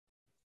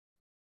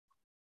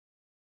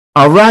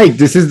All right,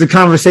 this is the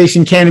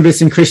Conversation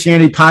Cannabis and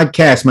Christianity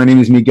podcast. My name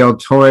is Miguel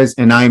Torres,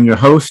 and I am your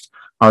host.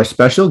 Our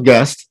special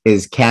guest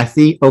is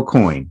Cathy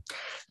Aucoin.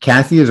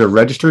 Cathy is a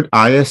registered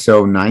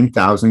ISO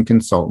 9000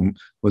 consultant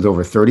with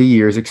over 30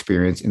 years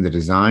experience in the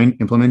design,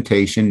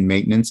 implementation,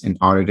 maintenance, and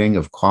auditing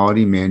of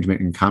quality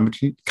management and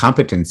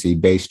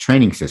competency-based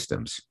training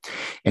systems,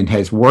 and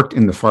has worked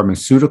in the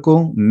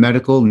pharmaceutical,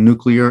 medical,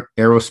 nuclear,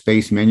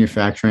 aerospace,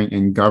 manufacturing,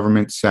 and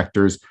government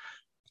sectors,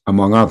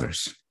 among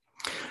others.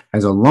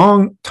 As a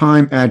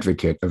long-time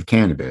advocate of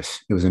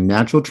cannabis, it was a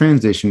natural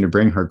transition to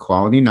bring her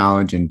quality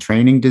knowledge and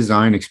training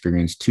design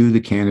experience to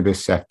the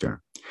cannabis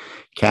sector.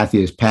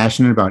 Cathy is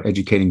passionate about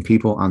educating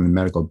people on the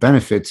medical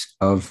benefits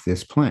of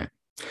this plant.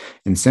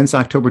 And since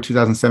October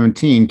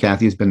 2017,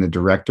 Cathy has been the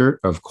Director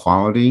of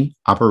Quality,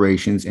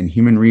 Operations, and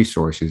Human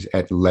Resources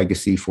at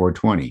Legacy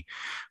 420,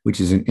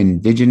 which is an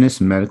Indigenous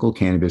Medical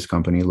Cannabis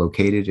company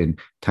located in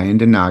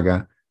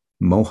Tyendinaga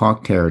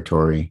Mohawk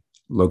Territory,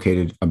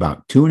 located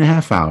about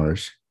 2.5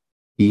 hours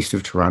east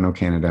of Toronto,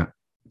 Canada,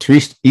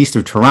 east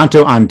of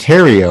Toronto,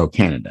 Ontario,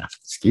 Canada.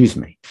 Excuse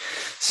me.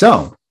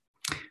 So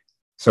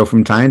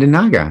from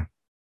Tyendinaga.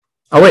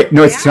 Oh, wait,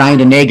 no, it's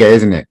Tyendinaga,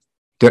 isn't it?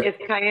 It's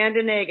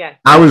Tyendinaga.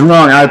 I was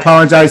wrong. I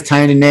apologize,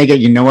 Tyendinaga.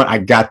 You know what? I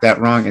got that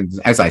wrong. And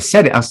as I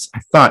said it, I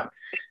thought,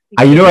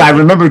 I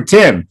remembered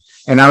Tim.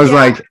 And I was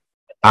like,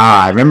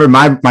 I remember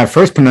my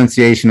first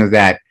pronunciation of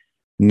that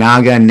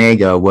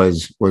Naga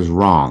was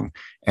wrong.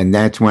 And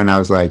that's when I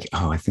was like,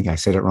 I think I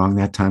said it wrong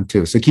that time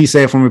too. So can you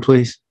say it for me,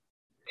 please?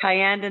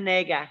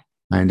 Tyendinaga.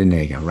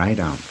 Tyendinaga, right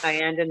on.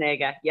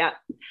 Tyendinaga, yeah.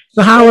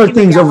 So how are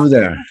things over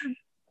there?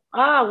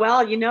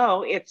 Well,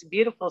 it's a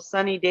beautiful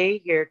sunny day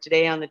here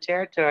today on the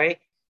territory.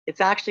 It's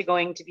actually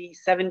going to be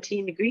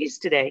 17 degrees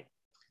today.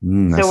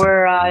 So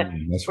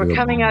we're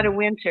coming out of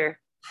winter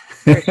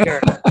for sure.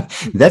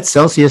 That's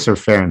Celsius or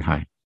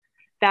Fahrenheit?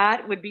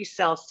 That would be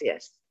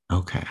Celsius.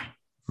 Okay.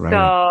 Right.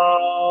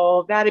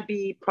 So that'd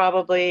be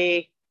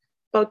probably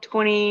about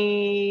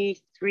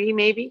 23,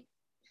 maybe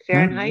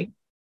Fahrenheit. Mm-hmm.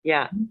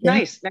 Yeah. Okay.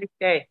 Nice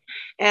day.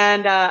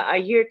 And I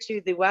hear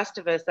to the west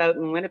of us out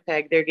in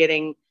Winnipeg, they're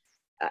getting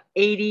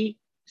 80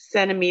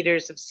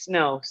 centimeters of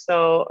snow.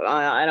 So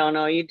I don't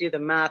know. You do the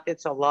math.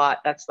 It's a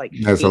lot. That's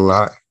a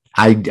lot.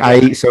 I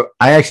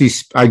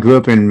grew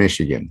up in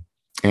Michigan,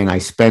 and I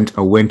spent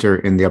a winter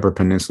in the Upper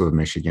Peninsula of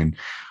Michigan,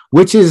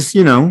 which is,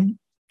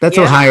 that's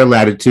a higher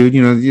latitude.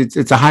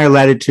 It's a higher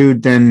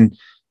latitude than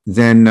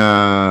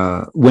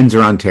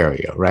Windsor,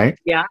 Ontario, right?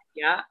 Yeah.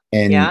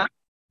 And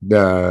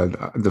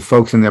the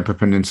folks in the Upper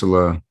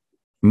Peninsula,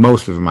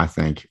 most of them, I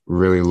think,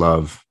 really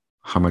love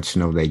how much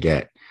snow they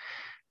get,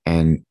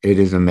 and it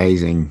is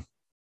amazing.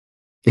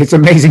 It's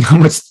amazing how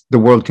much the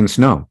world can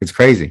snow. It's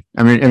crazy.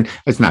 I mean, and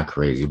it's not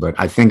crazy, but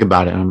I think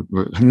about it. I'm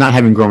not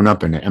having grown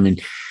up in it. I mean,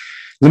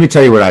 let me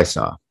tell you what I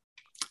saw.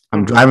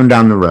 I'm driving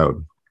down the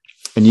road.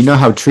 And you know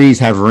how trees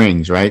have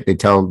rings, right? They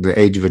tell the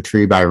age of a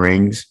tree by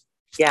rings.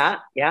 Yeah.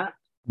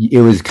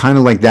 It was kind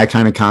of like that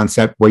kind of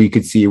concept where you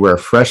could see where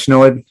fresh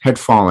snow had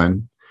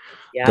fallen.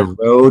 Yeah. The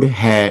road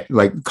had,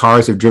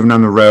 cars have driven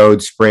on the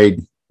road,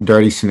 sprayed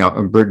dirty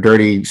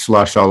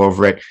slush all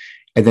over it.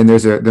 And then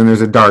there's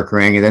a dark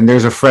ring, and then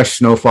there's a fresh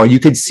snowfall. You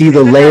could see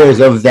the layers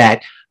of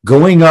that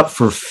going up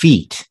for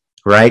feet,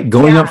 right?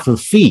 Up for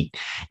feet.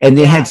 And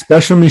they had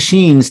special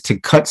machines to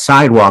cut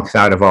sidewalks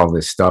out of all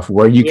this stuff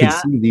where you could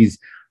see these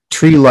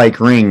tree-like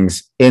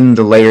rings in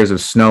the layers of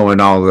snow and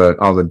all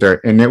the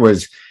dirt. And it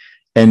was,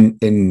 and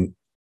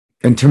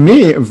to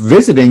me,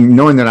 visiting,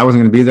 knowing that I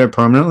wasn't going to be there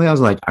permanently, I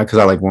was like, because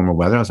I like warmer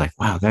weather, I was like,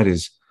 wow,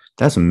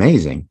 that's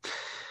amazing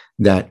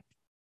that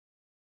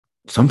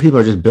some people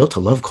are just built to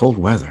love cold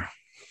weather.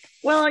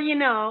 Well,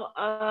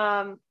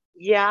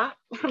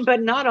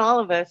 but not all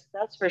of us,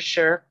 that's for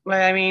sure.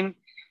 I mean,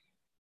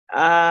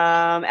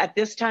 at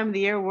this time of the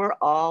year, we're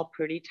all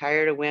pretty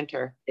tired of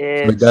winter.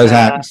 It does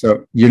happen.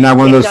 So you're not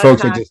one of those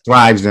folks that just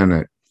thrives in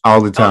it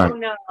all the time. Oh,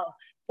 no.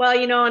 Well,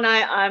 and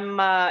I'm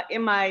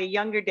in my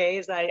younger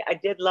days, I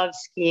did love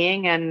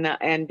skiing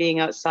and being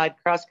outside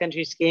cross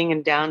country skiing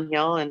and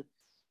downhill, and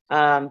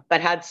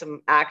but had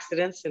some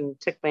accidents and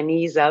took my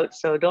knees out,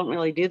 so don't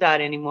really do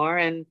that anymore.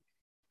 And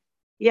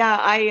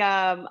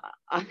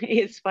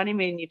it's funny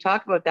when you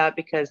talk about that,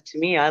 because to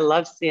me, I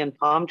love seeing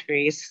palm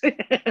trees.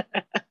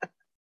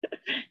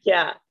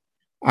 Yeah,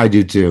 I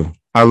do too.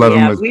 I love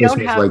them with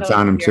Christmas lights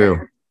on them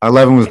too. I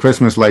love them with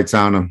Christmas lights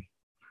on them.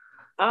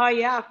 Oh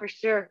yeah, for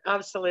sure,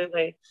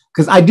 absolutely.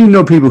 Because I do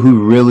know people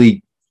who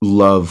really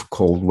love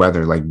cold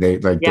weather,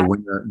 the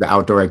winter, the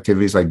outdoor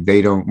activities. Like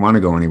they don't want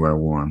to go anywhere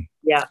warm.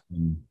 Yeah.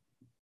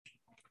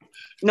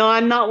 No,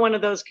 I'm not one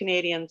of those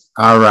Canadians.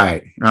 All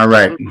right. I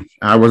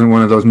wasn't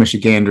one of those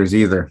Michiganders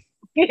either.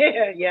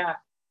 Yeah.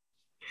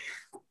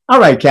 All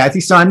right,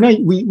 Cathy. So I know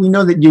we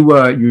know that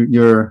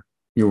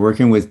you're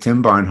working with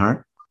Tim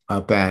Barnhart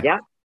up at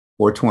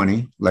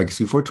 420,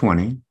 Legacy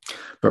 420.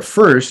 But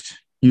first,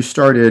 you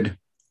started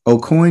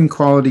Aucoin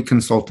Quality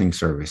Consulting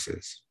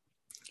Services.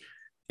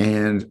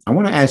 And I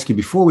want to ask you,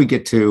 before we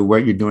get to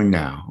what you're doing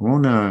now, I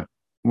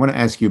want to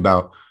ask you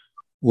about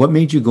what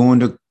made you go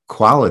into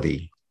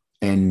quality,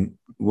 and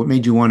what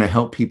made you want to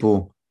help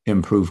people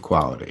improve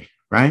quality,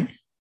 right?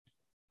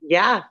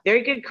 Yeah,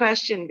 very good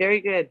question. Very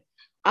good.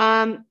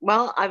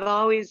 Well, I've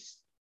always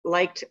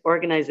liked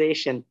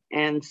organization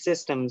and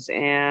systems,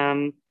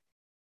 and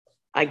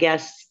I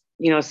guess,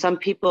 some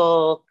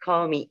people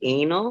call me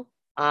anal.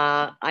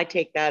 I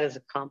take that as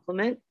a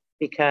compliment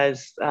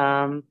because,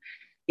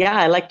 yeah,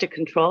 I like to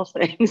control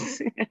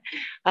things.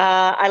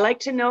 I like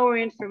to know where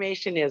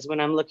information is when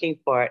I'm looking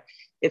for it.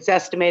 It's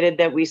estimated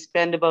that we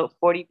spend about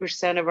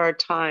 40% of our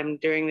time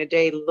during the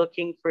day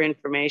looking for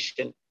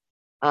information.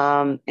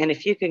 And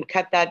if you can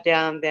cut that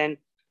down, then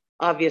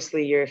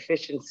obviously your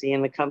efficiency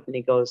in the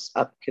company goes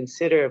up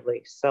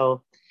considerably.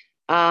 So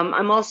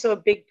I'm also a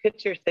big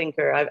picture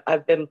thinker.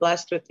 I've been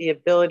blessed with the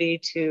ability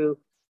to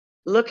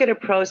look at a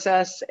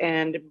process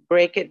and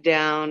break it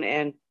down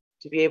and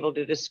to be able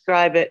to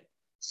describe it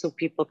so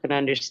people can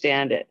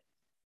understand it.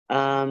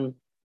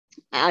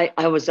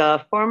 I was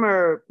a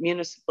former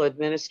municipal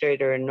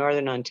administrator in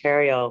Northern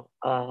Ontario.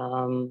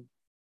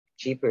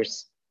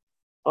 Jeepers.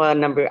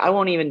 Well, I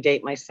won't even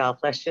date myself.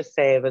 Let's just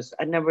say it was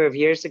a number of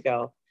years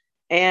ago.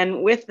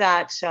 And with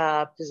that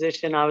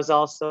position, I was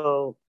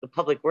also the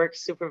public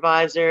works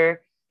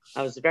supervisor.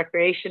 I was the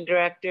recreation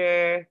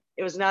director.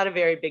 It was not a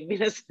very big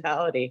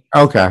municipality.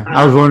 Okay.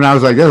 I was wondering, I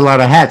was like, there's a lot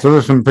of hats.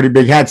 Those are some pretty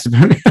big hats.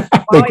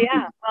 Oh,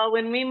 yeah. Well,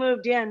 when we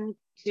moved in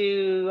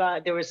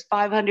there was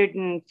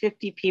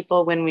 550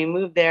 people when we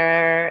moved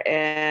there.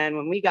 And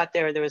when we got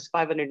there, there was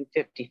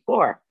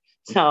 554.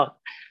 So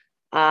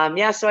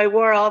yeah, so I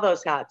wore all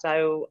those hats.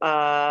 I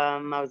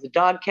was a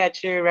dog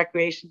catcher,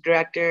 recreation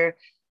director,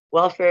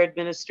 welfare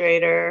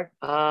administrator,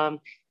 and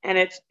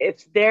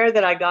it's there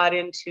that I got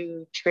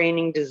into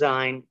training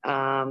design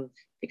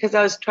because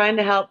I was trying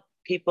to help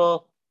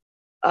people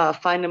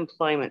find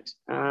employment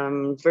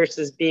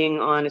versus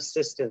being on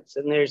assistance.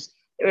 And there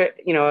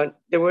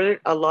were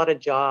a lot of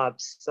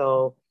jobs,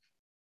 so.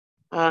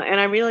 And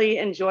I really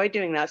enjoyed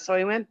doing that. So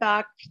I went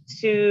back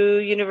to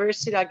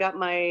university. I got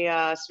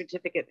my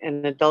certificate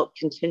in adult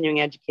continuing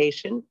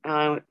education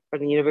from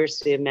the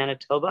University of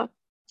Manitoba.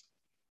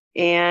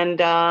 And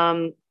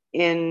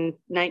in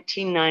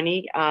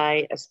 1990,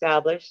 I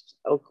established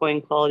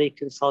Aucoin Quality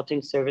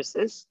Consulting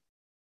Services.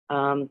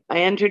 I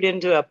entered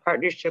into a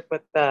partnership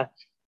with an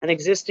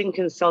existing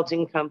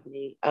consulting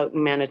company out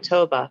in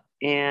Manitoba.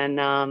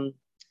 And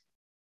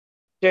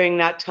during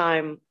that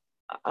time,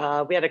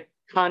 we had a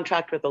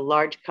contract with a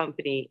large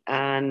company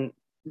and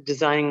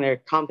designing their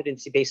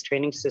competency-based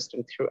training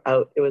system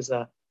throughout. It was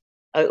a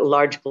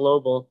large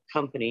global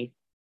company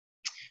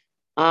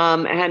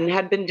and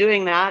had been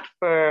doing that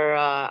for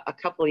a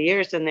couple of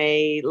years, and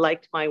they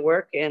liked my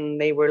work and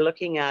they were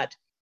looking at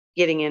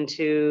getting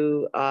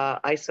into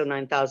ISO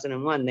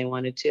 9001. They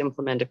wanted to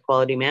implement a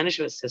quality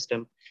management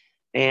system.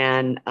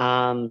 And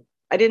I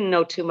didn't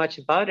know too much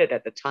about it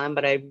at the time,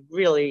 but I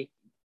really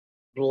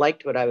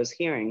liked what I was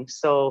hearing.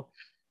 So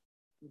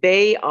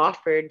they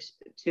offered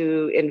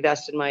to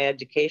invest in my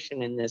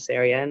education in this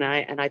area, and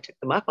I took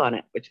them up on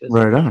it, which was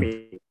right on.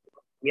 pretty,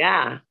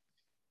 yeah.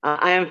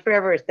 I am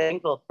forever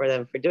thankful for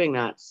them for doing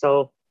that.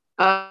 So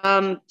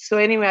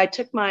anyway, I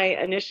took my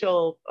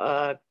initial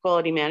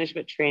quality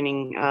management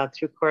training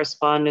through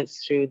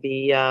correspondence through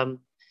the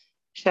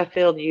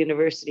Sheffield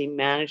University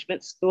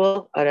Management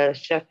School out of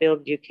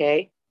Sheffield,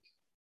 UK.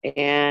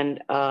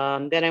 And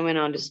then I went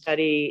on to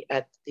study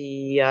at the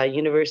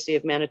University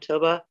of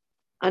Manitoba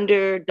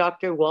under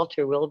Dr.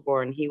 Walter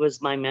Wilborn. He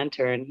was my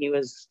mentor, and he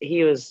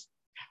was,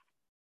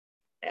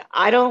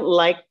 I don't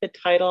like the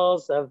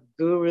titles of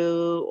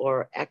guru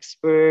or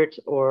expert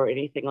or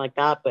anything like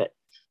that, but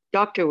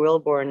Dr.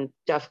 Wilborn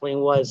definitely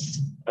was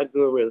a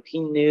guru. He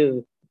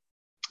knew,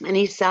 and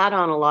he sat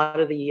on a lot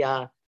of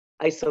the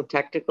ISO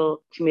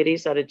technical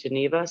committees out of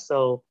Geneva.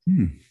 So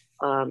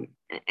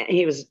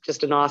he was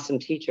just an awesome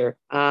teacher.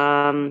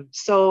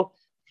 So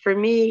for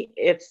me,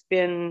 it's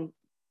been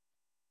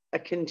a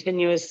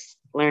continuous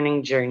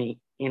learning journey.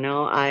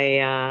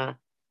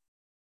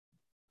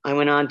 I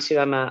went on to,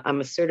 I'm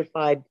a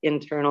certified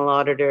internal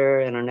auditor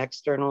and an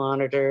external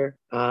auditor.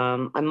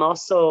 I'm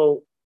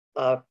also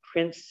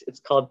Prince, it's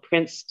called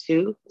Prince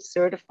 2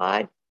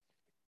 certified.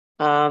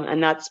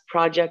 And that's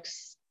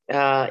projects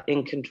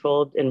in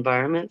controlled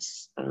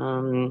environments.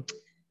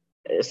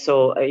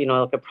 So,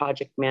 like a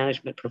project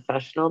management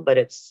professional, but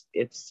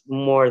it's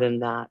more than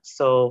that.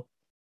 So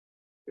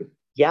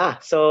yeah,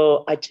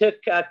 so I took,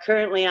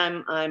 currently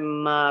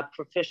I'm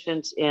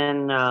proficient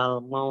in,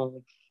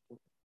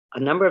 a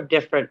number of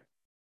different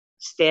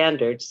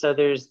standards. So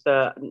there's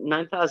the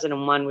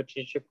 9001, which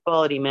is your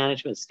quality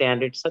management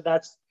standard. So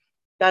that's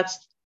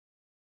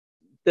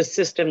the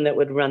system that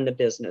would run the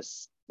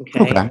business.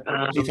 Okay.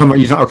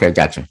 Okay,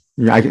 gotcha.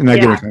 I get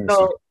it.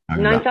 So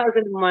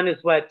 9001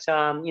 is what,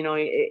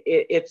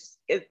 it's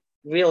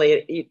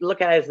really, you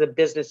look at it as the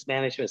business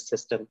management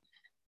system.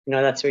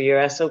 That's where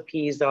your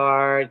SOPs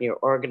are, your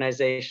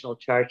organizational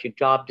charts, your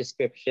job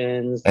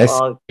descriptions.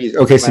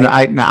 Okay, so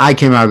right? I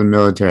came out of the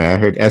military. I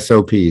heard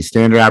SOPs,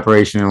 standard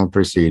operational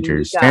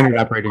procedures, standard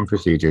operating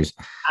procedures.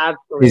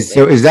 Absolutely.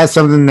 So is that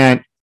something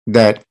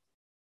that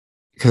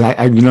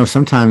because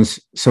sometimes,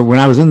 so when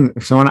I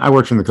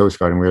worked in the Coast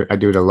Guard, and I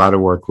did a lot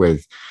of work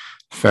with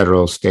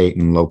federal, state,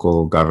 and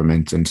local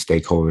governments and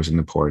stakeholders in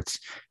the ports.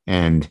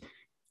 And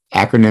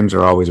acronyms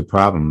are always a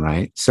problem,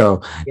 right?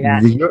 So Yeah.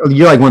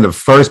 you're like one of the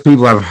first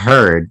people I've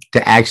heard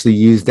to actually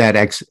use that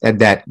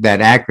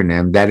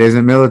acronym that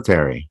isn't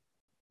military.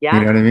 You Yeah.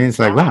 know what I mean? It's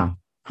like, wow,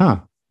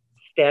 huh?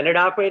 Standard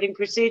operating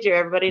procedure.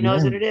 Everybody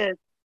knows Yeah. what it is.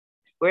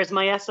 Where's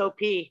my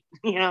SOP?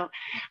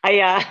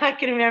 I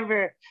can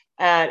remember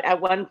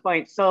at one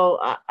point. So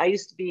I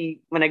used to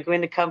be, when I go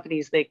into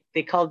companies,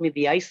 they called me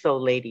the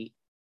ISO lady,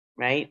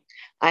 right?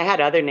 I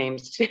had other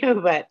names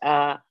too, but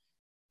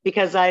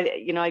because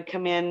I'd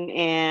come in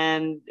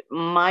and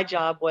my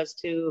job was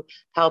to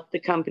help the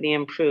company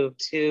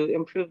to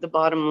improve the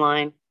bottom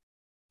line,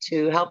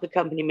 to help the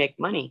company make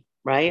money,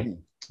 right?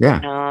 Yeah.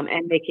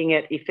 And making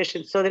it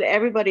efficient so that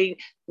everybody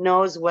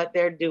knows what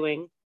they're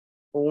doing,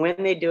 when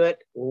they do it,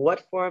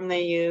 what form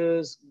they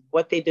use,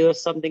 what they do if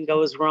something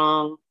goes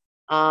wrong.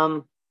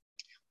 I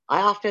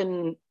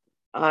often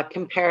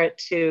compare it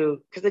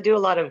to, because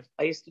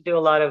I used to do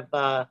a lot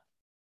of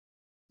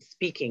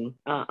speaking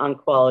on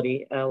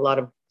quality, a lot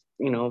of,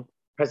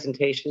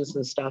 presentations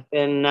and stuff.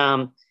 And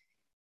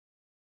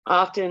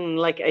often,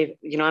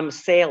 I'm a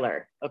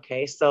sailor.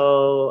 Okay.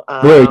 So,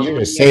 Wait, you're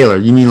a sailor.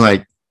 You mean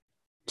like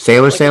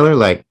like, sailor?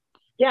 Like,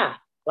 yeah,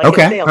 like a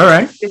okay, sailor. all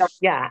right.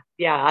 Yeah.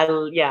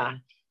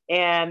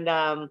 And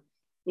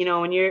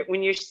when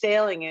you're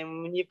sailing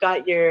and when you've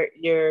got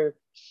your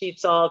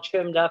sheets all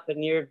trimmed up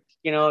and you're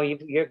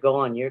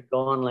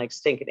going like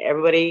stinking.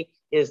 Everybody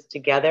is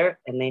together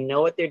and they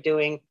know what they're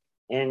doing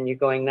and you're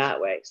going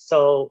that way.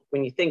 So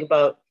when you think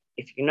about,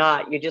 if you're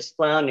not, you're just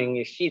floundering,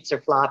 your sheets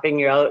are flopping,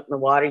 you're out in the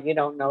water, you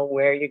don't know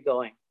where you're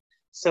going.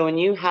 So when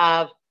you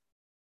have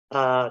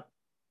a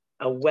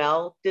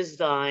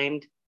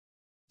well-designed,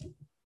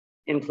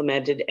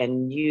 implemented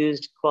and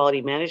used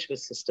quality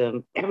management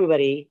system,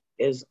 everybody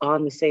is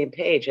on the same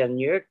page and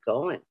you're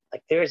going,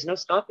 like there is no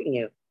stopping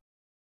you.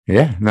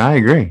 Yeah, no, I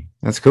agree.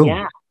 That's cool.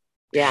 Yeah.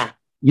 Yeah.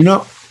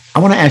 I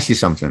want to ask you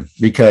something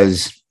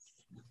because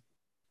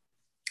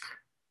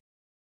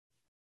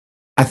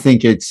I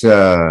think it's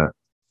a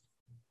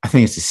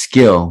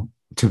skill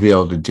to be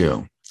able to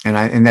do,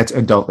 and that's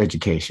adult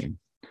education,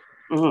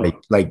 Mm-hmm.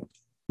 like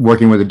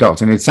working with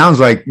adults. And it sounds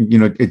like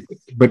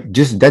but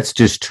that's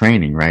just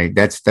training, right?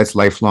 That's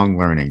lifelong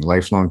learning,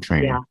 lifelong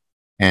training, Yeah.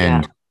 Yeah.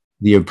 and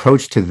the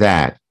approach to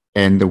that,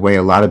 and the way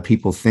a lot of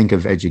people think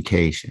of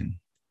education.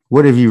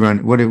 What have you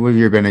run? What have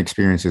your been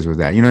experiences with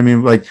that? You know what I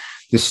mean? Like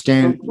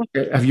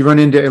have you run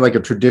into like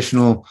a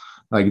traditional,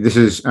 like this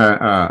is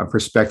a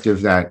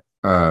perspective that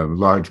a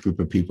large group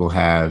of people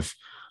have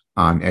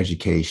on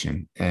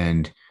education,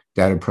 and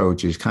that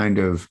approach is kind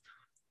of,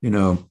 you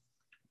know,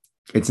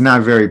 it's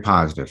not very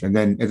positive. And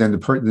then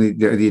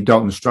the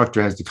adult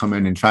instructor has to come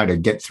in and try to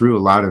get through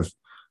a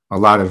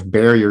lot of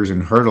barriers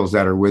and hurdles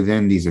that are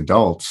within these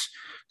adults,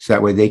 so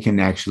that way they can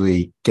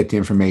actually get the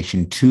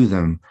information to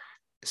them,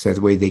 so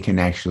that way they can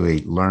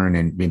actually learn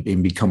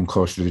and become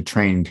closer to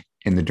trained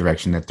in the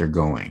direction that they're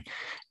going.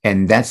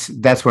 And that's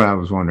what I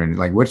was wondering,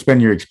 like, what's been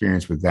your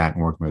experience with that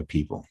and working with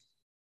people?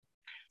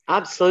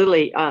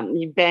 Absolutely.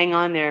 You bang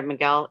on there,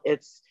 Miguel.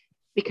 It's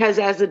because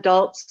as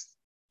adults,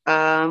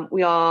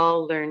 we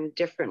all learn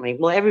differently.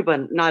 Well,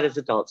 everyone, not as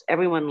adults,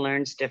 everyone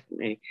learns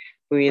differently.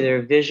 We're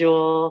either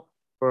visual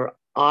or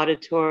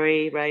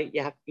auditory, right?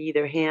 You have to be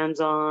either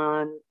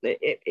hands-on.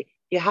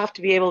 You have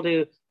to be able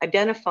to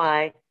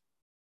identify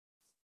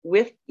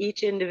with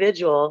each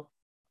individual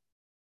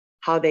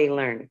how they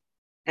learn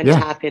and Yeah.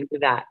 tap into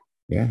that.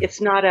 Yeah. It's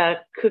not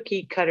a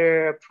cookie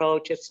cutter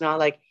approach. It's not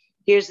like,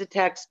 here's the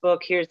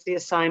textbook, here's the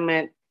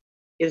assignment,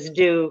 is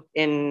due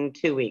in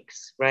 2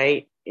 weeks,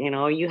 right?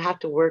 You have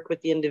to work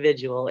with the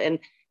individual. And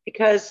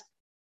because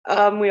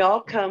we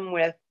all come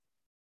with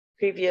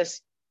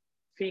previous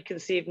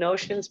preconceived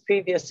notions,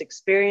 previous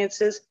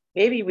experiences,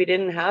 maybe we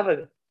didn't have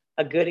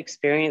a good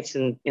experience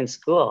in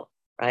school,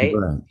 right?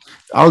 Right.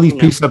 All these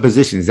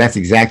presuppositions, that's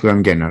exactly what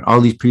I'm getting at.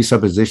 All these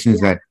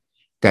presuppositions that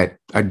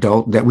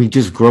we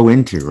just grow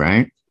into,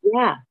 right?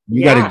 Yeah.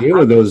 You got to deal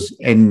with those,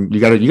 and you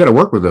got to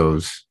work with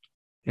those,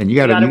 and you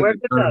got to work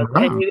with turn those.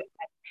 them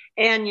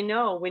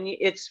around. When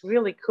it's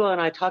really cool,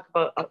 and I talk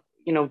about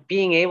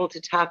being able to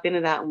tap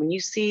into that, and when you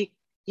see,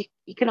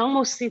 you can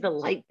almost see the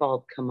light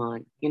bulb come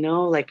on,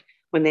 like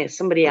when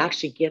somebody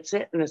actually gets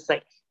it, and it's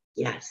like,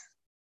 yes,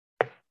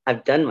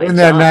 I've done my Isn't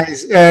that job.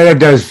 nice? Yeah, that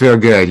does feel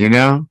good, you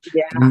know?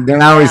 Yeah. And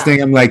then I always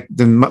think, I'm like,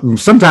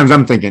 sometimes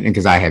I'm thinking,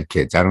 because I have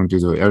kids, I don't do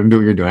what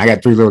you're doing. I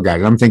got 3 little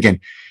guys. I'm thinking,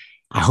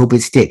 I hope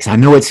it sticks. I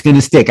know it's going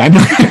to stick. I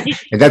know.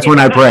 And that's when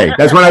I pray.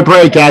 That's when I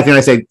pray, Cathy, and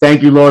I say,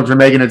 thank you, Lord, for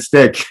making it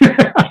stick.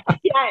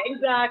 Yeah,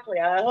 exactly.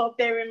 I hope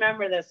they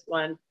remember this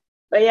one.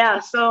 But yeah,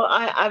 so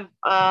I've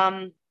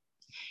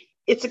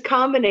it's a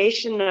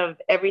combination of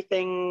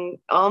everything,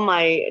 all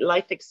my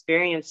life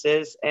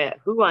experiences,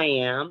 who I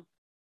am,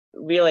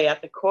 really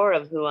at the core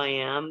of who I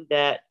am,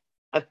 that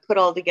I've put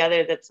all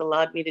together that's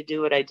allowed me to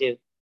do what I do.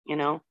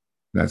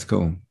 That's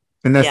cool.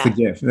 And that's the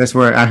Yeah. gift. That's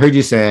where I heard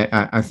you say.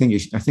 I think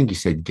you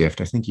said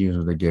gift. I think you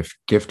used the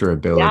gift or Yeah.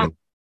 ability. And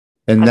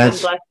I've been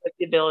that's blessed with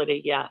the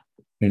ability. Yeah.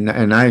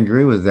 and I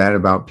agree with that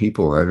about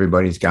people.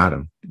 Everybody's got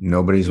them.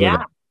 Nobody's without.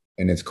 Yeah.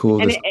 And it's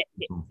cool And to.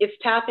 it's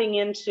tapping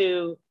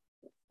into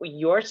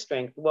your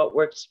strength, what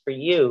works for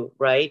you,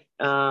 right?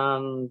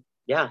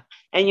 Yeah.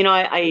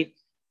 And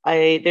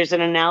there's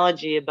an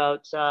analogy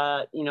about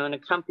in a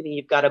company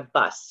you've got a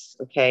bus,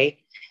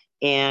 okay,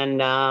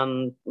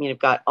 and you've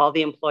got all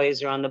the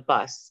employees are on the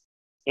bus,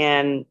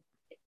 and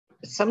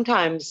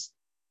sometimes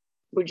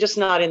we're just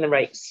not in the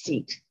right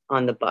seat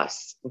on the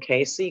bus,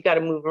 okay, so you got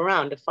to move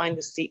around to find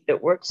the seat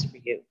that works for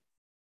you,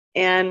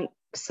 and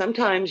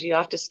sometimes you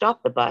have to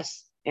stop the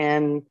bus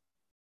and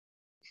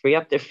free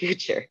up their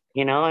future.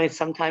 And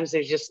sometimes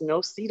there's just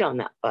no seat on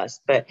that bus,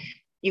 but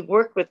you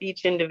work with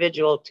each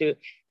individual to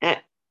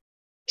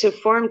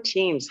form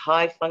teams,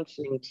 high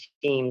functioning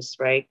teams,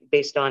 right?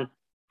 Based on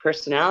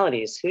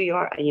personalities, who you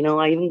are.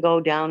 I even go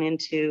down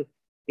into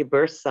your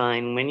birth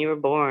sign, when you were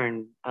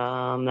born,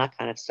 that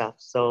kind of stuff.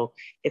 So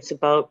it's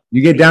about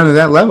You get down being.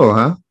 to that level,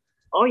 huh?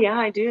 Oh yeah,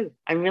 I do.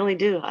 I really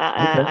do. Okay.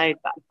 I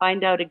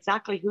find out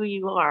exactly who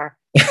you are,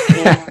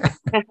 and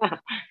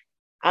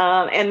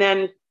and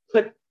then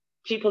put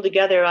people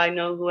together I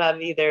know who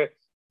have either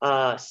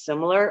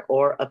similar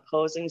or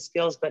opposing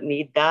skills, but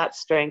need that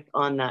strength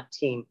on that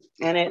team,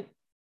 and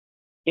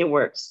it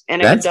works.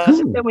 And if it That's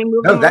doesn't, cool. then we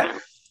move No, them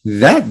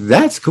around.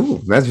 that's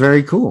cool. That's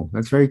very cool.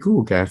 That's very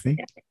cool, Kathy.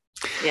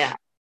 Yeah.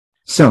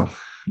 So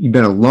you've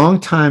been a long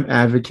time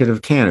advocate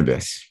of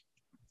cannabis,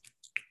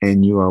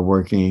 and you are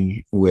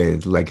working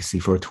with Legacy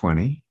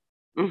 420.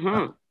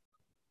 Mm-hmm.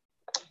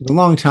 A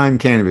long time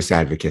cannabis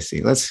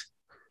advocacy.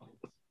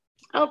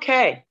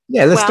 Okay.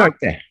 Let's Well, start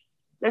there.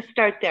 let's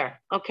start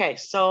there. Okay.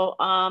 So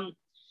I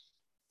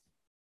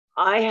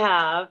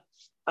have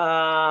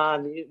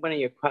one of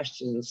your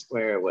questions.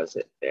 Where was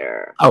it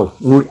there? Oh,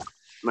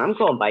 I'm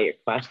going by your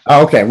question.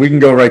 okay. We can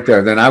go right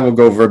there. Then I will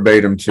go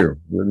verbatim too.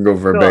 We can go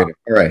Cool. verbatim.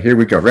 All right, here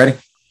we go. Ready?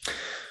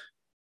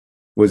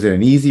 Was it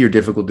an easy or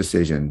difficult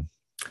decision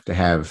to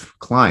have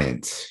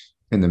clients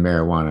in the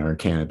marijuana or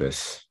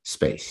cannabis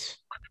space?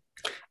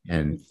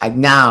 And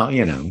now,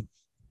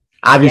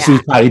 obviously Yeah.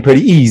 it's probably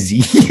pretty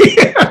easy.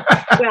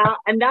 Well,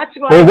 and that's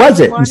why Or I was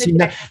really it? You wanted see,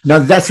 to. now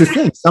that's the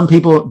thing.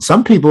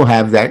 Some people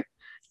have that,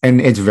 and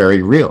it's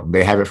very real.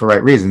 They have it for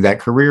right reasons. That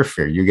career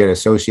fear. You get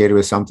associated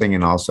with something,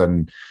 and all of a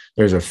sudden,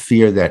 there's a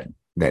fear that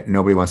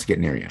nobody wants to get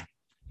near you.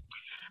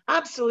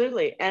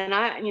 Absolutely. And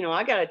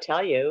I got to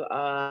tell you,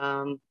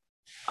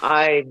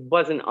 I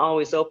wasn't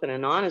always open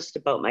and honest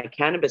about my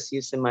cannabis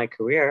use in my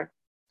career,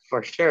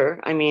 for sure.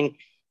 I mean,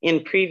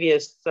 in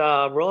previous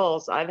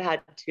roles, I've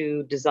had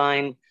to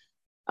design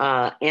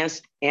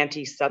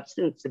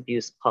anti-substance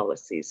abuse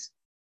policies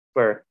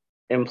for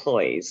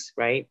employees,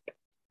 right?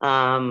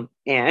 And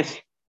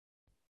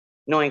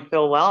knowing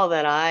full well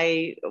that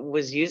I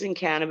was using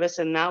cannabis,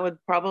 and that would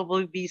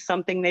probably be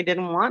something they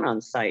didn't want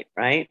on site,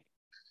 right?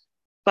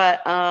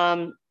 But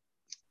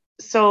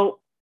so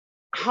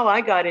how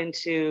I got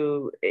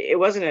into it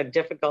wasn't a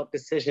difficult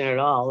decision at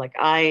all. Like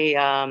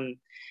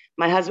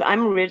my husband,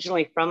 I'm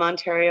originally from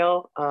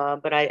Ontario,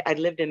 but I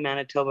lived in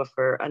Manitoba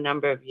for a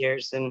number of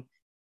years. And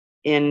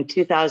in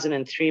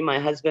 2003, my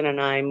husband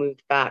and I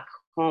moved back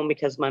home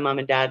because my mom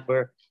and dad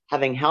were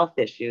having health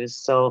issues.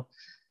 So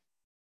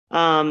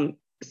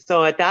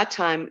at that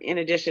time, in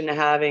addition to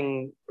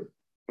having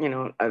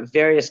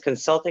various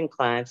consulting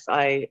clients,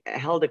 I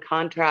held a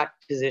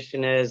contract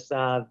position as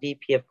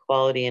VP of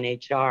Quality and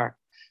HR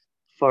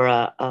for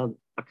a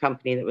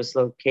company that was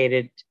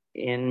located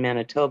in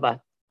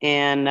Manitoba.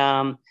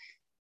 And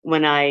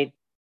when I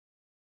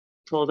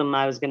told them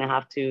I was going to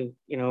have to,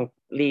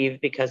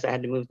 leave because I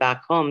had to move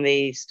back home,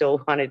 they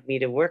still wanted me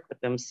to work with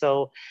them.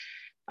 So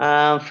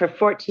for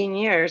 14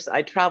 years,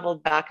 I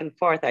traveled back and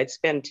forth. I'd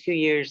spend 2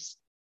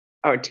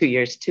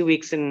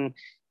 weeks in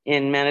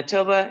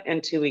Manitoba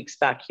and 2 weeks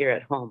back here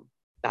at home,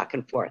 back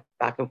and forth,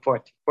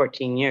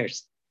 14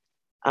 years.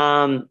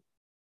 So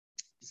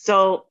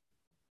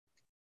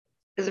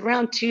it was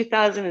around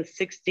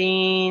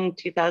 2016,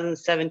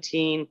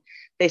 2017,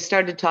 they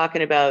started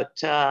talking about,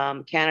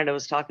 Canada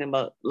was talking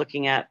about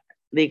looking at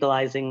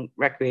legalizing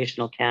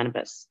recreational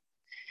cannabis.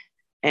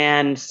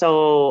 And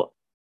so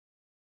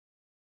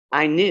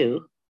I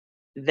knew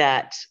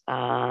that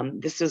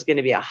this was going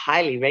to be a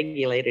highly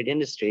regulated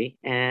industry,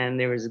 and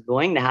there was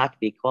going to have to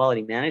be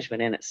quality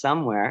management in it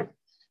somewhere.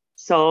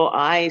 So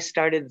I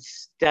started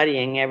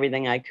studying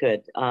everything I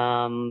could,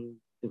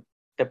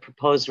 the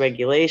proposed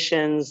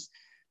regulations,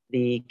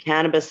 the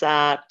Cannabis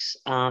Act,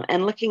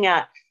 and looking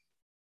at,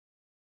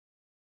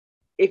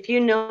 if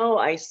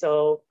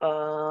ISO,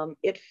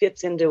 it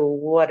fits into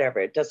whatever.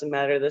 It doesn't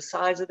matter the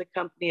size of the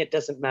company. It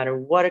doesn't matter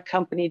what a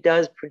company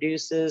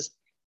produces.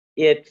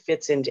 It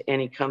fits into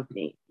any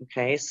company.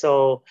 Okay.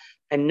 So,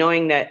 and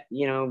knowing that,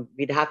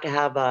 we'd have to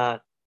have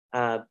a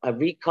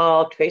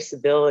recall,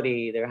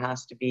 traceability. There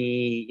has to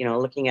be,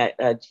 looking at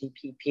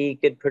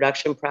GPP, good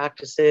production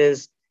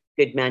practices,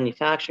 good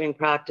manufacturing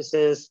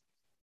practices.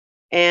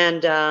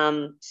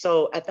 And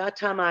so at that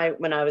time,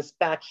 when I was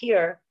back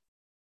here,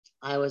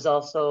 I was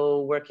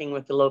also working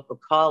with the local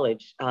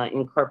college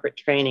in corporate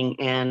training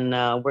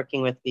and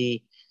working with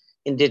the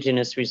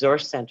Indigenous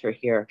Resource Center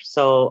here.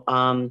 So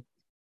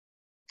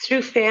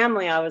through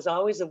family, I was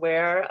always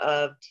aware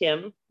of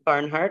Tim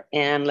Barnhart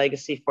and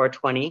Legacy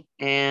 420.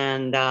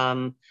 And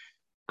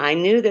I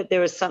knew that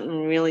there was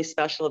something really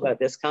special about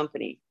this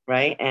company,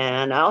 right?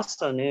 And I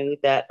also knew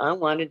that I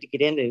wanted to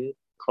get into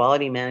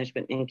quality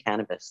management in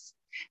cannabis.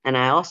 And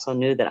I also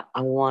knew that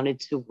I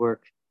wanted to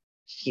work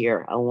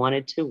here. I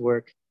wanted to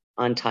work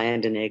on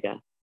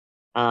Tyendinaga.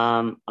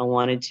 I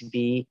wanted to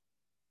be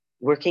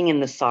working in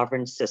the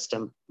sovereign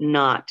system,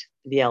 not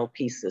the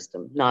LP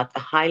system, not the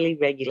highly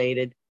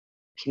regulated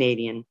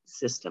Canadian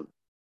system.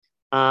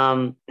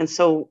 And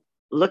so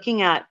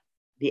looking at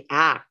the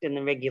act and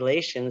the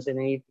regulations, and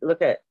then you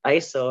look at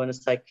ISO and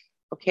it's like,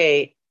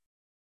 okay,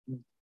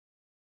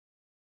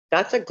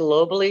 that's a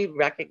globally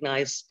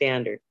recognized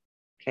standard,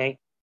 okay?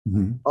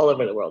 Mm-hmm. All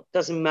over the world.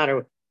 Doesn't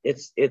matter,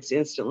 it's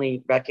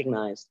instantly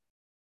recognized.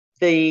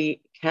 The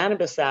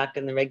Cannabis Act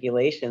and the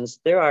regulations,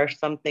 there are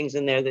some things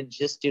in there that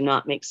just do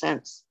not make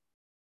sense.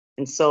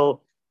 And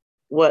so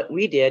what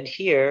we did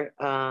here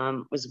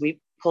was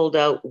we pulled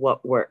out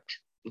what worked.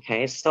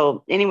 Okay,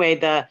 so anyway,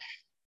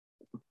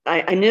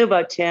 I knew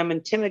about Tim,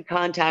 and Tim had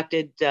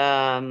contacted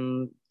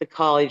the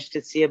college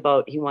to see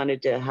about, he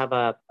wanted to have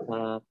a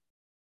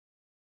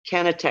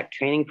Canatech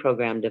training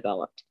program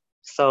developed.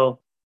 So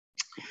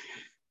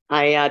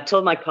I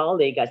told my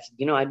colleague, I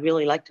said, I'd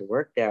really like to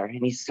work there.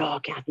 And he said, oh,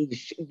 Cathy,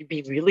 you'd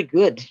be really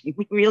good. You'd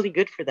be really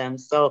good for them.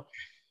 So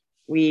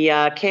we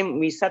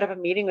set up a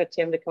meeting with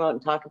Tim to come out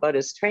and talk about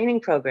his training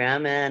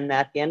program. And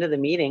at the end of the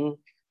meeting,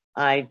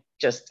 I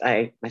said,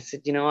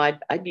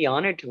 I'd be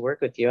honored to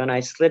work with you. And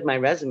I slid my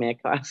resume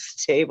across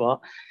the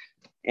table.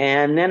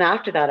 And then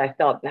after that, I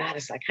felt bad.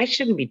 It's like, I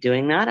shouldn't be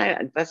doing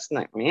that. That's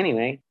not me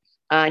anyway.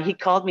 He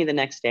called me the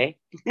next day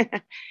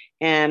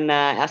and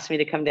asked me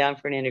to come down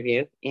for an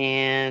interview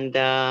and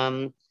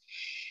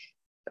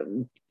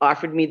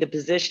offered me the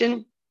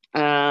position.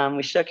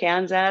 We shook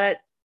hands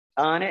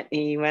on it.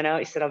 He went out.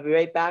 He said, I'll be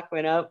right back.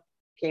 Went out,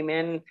 came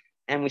in,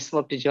 and we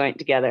smoked a joint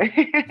together.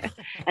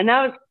 And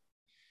that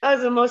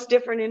was the most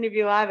different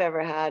interview I've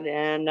ever had.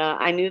 And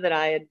I knew that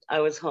I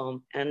was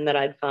home and that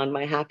I'd found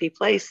my happy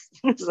place.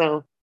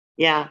 So,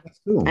 yeah,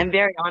 cool. I'm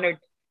very honored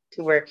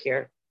to work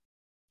here.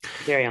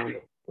 Very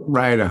honored.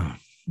 Right on.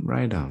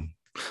 Right on.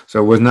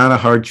 So it was not a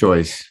hard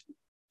choice.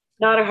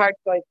 Not a hard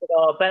choice at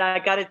all. But I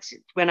got it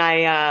when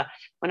I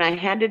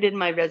handed in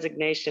my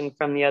resignation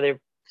from the other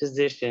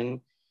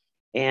position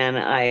and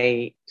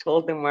I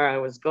told them where I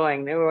was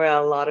going. There were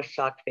a lot of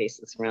shocked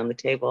faces around the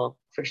table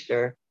for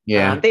sure.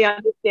 Yeah. They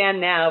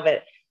understand now,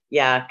 but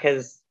yeah,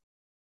 because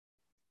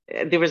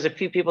there was a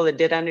few people that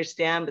did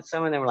understand, but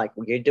some of them were like,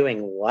 well, you're doing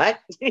what?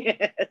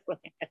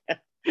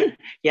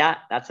 Yeah,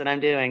 that's what I'm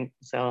doing.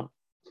 So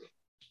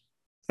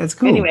that's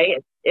cool. Anyway,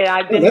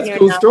 I've been that's here. That's a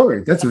cool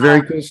story. That's a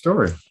very cool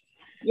story.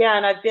 Yeah,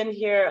 and I've been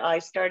here. I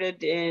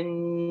started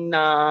in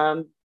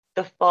the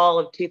fall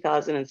of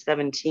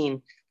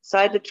 2017. So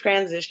I had to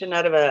transition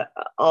out of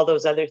all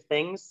those other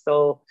things.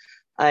 So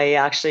I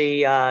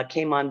actually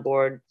came on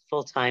board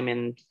full time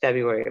in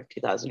February of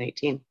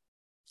 2018.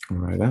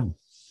 Right on.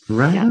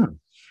 Right on.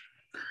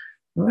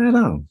 Right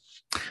on.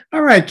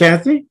 All right,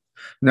 Cathy.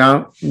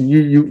 Now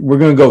we're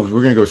gonna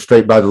go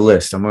straight by the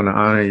list. I'm gonna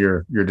honor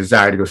your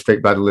desire to go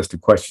straight by the list of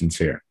questions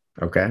here.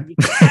 Okay.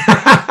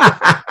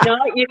 No,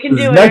 you can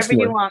do whatever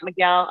you want,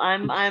 Miguel.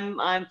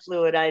 I'm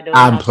fluid.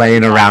 I'm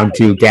playing around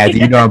too,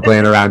 Cathy. I'm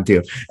playing around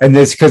too. And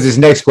because this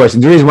next question,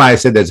 the reason why I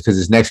said that is because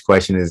this next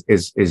question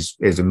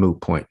is a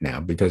moot point now,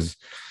 because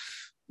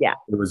yeah,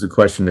 it was the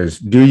question is,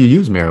 do you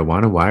use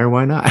marijuana? Why or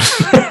why not?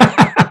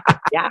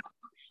 Yeah.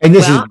 And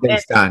this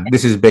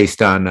is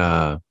based on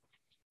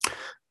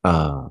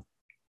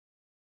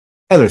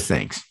other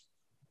things.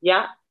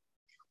 Yeah.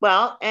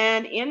 Well,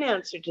 and in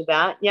answer to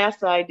that,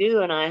 yes, I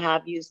do. And I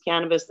have used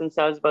cannabis since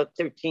I was about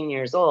 13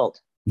 years old.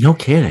 No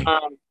kidding.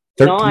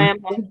 No, I am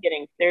not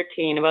kidding.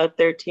 13. About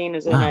 13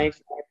 is when I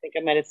think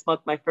I might have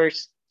smoked my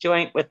first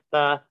joint with,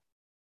 it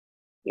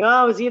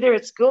was either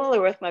at school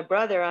or with my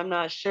brother. I'm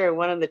not sure,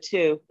 one of the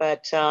two.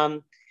 But,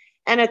 and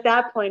at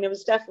that point, it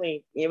was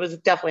definitely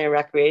a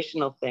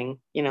recreational thing,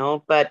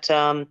 But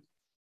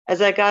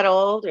as I got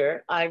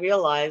older, I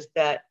realized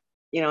that,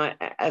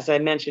 as I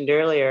mentioned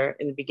earlier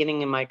in the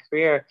beginning of my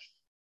career,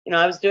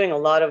 I was doing a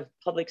lot of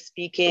public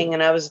speaking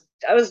and I was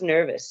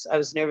nervous. I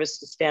was nervous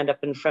to stand up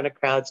in front of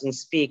crowds and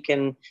speak.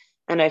 And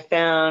I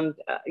found,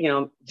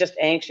 just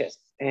anxious.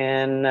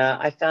 And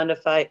I found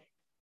if I,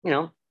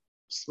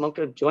 smoked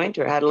a joint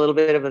or had a little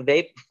bit of a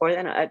vape before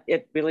then,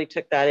 it really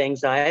took that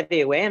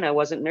anxiety away and I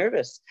wasn't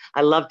nervous.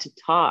 I love to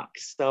talk.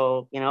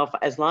 So,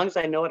 as long as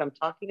I know what I'm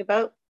talking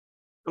about,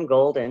 I'm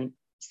golden.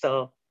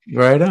 So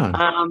right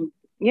on.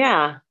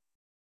 Yeah.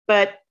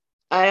 But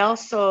I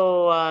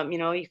also,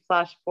 you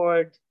flash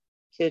forward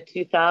to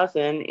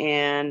 2000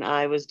 and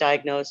I was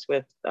diagnosed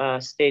with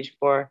stage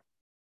 4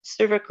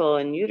 cervical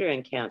and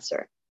uterine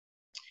cancer.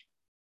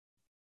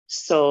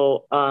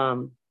 So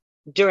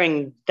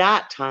during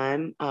that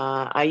time,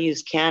 I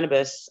used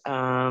cannabis.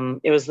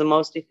 It was the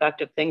most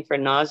effective thing for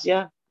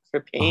nausea,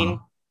 for pain,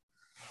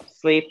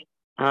 sleep.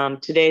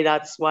 Today,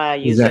 that's why I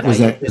Is use that it. I was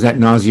use that is it that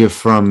nausea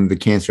from the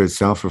cancer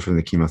itself or from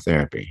the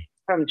chemotherapy?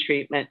 from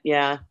treatment.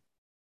 Yeah,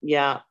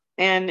 yeah,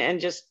 and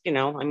just I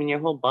mean, your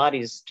whole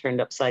body's turned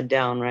upside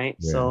down, right?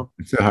 Yeah, So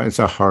it's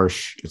a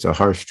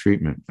harsh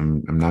treatment.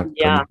 I'm not putting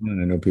yeah, it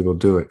down. I know people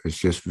do it. It's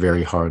just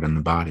very hard on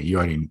the body.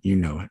 You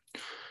know it.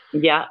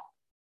 yeah,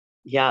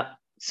 yeah.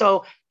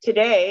 So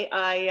today,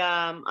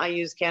 I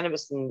use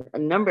cannabis in a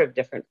number of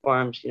different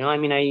forms. I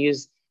mean,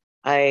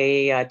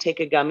 I take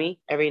a gummy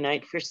every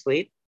night for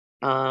sleep,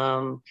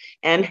 and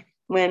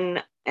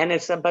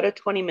it's about a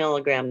 20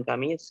 milligram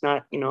gummy. It's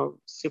not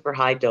super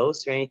high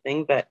dose or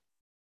anything, but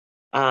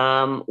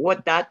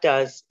what that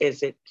does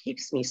is it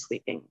keeps me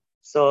sleeping.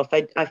 So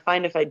I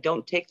find if I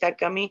don't take that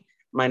gummy,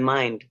 my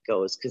mind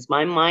goes, because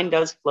my mind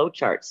does flow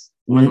charts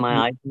when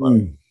my eyes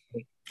close.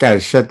 Gotta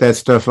shut that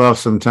stuff off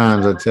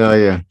sometimes, I tell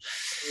you.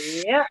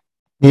 Yeah.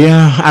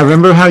 Yeah, I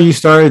remember how you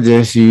started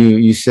this.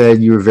 You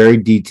said you were very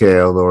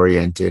detailed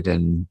oriented,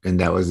 and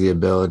that was the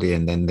ability.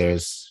 And then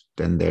there's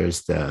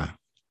the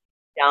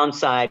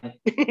Downside.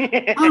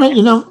 I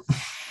don't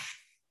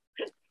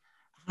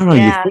I don't know.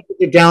 You Yeah. think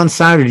it's a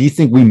downside, or do you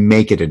think we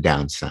make it a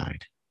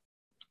downside?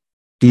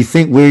 Do you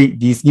think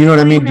you know what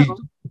I I mean? don't know.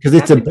 Because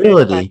it's That's a good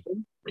ability,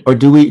 question. or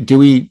do we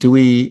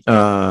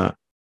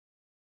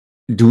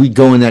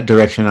go in that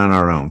direction on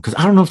our own? Because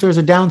I don't know if there's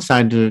a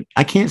downside to.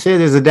 I can't say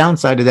there's a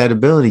downside to that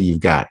ability you've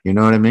got. You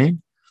know what I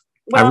mean?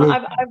 I Well, really.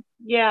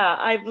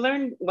 I've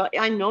learned. Well,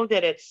 I know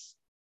that it's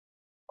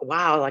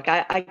wow. Like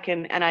I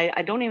can, and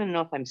I don't even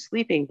know if I'm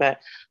sleeping, but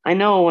I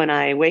know when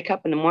I wake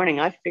up in the morning,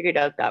 I've figured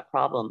out that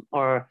problem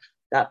or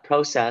that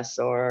process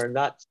or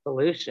that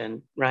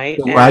solution, right?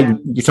 And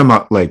You're talking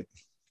about like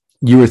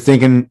you were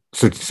thinking.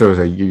 So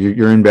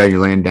you're in bed, you're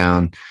laying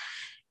down,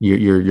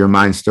 your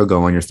mind's still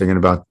going. You're thinking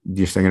about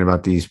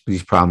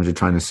these problems you're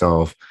trying to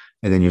solve,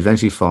 and then you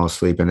eventually fall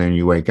asleep, and then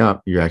you wake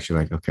up. You're actually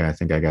like, okay, I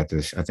think I got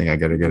this. I think I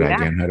got a good yeah,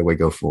 idea on how do we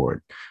go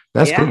forward.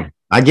 That's yeah, cool.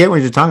 I get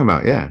what you're talking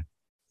about. Yeah.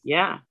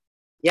 yeah,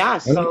 yeah.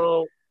 Okay.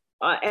 So,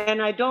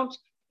 and I don't,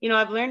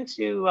 I've learned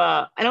to,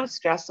 I don't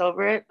stress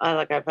over it.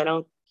 Like if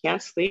I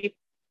can't sleep,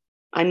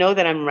 I know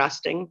that I'm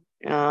resting,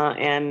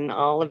 and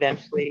I'll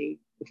eventually,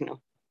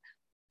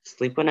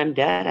 sleep when I'm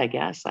dead, I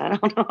guess. I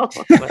don't know.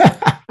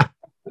 But,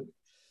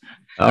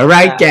 All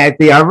right,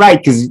 Cathy. All right,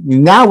 because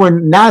now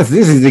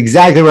this is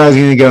exactly where I was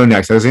going to go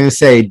next. I was going to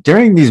say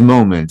during these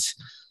moments,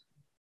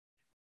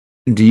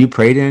 do you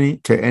pray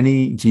to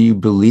any? Do you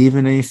believe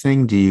in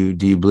anything? Do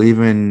you believe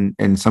in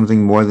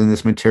something more than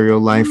this material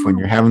life? When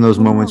you're having those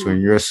moments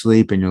when you're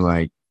asleep and you're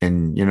like,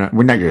 and you're not,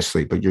 well, not you're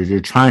asleep, but you're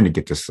trying to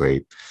get to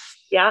sleep.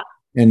 yeah,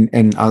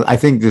 And I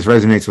think this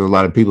resonates with a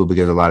lot of people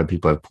because a lot of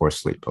people have poor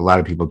sleep. A lot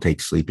of people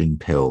take sleeping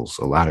pills.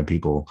 A lot of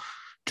people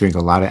drink a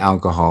lot of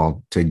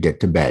alcohol to get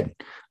to bed.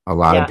 A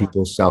lot of yeah,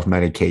 people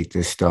self-medicate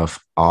this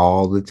stuff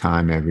all the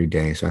time, every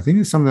day. So I think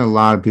it's something that a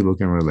lot of people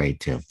can relate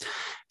to.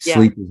 yeah,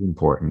 Sleep is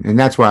important. And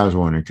that's why I was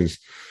wondering, because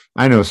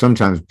I know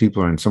sometimes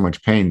people are in so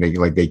much pain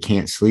they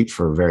can't sleep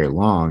for very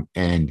long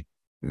and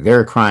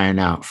they're crying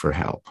out for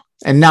help.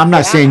 And now I'm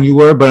not yeah. saying you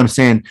were, but I'm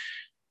saying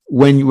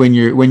when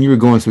you were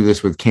going through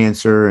this with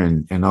cancer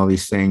and all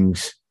these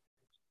things,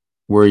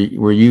 were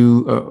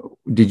you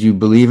did you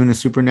believe in a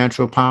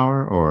supernatural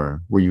power,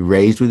 or were you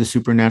raised with a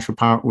supernatural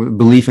power,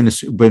 belief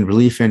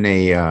in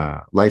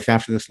a life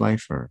after this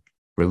life, or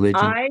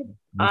religion? I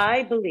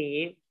I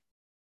believe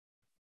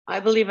I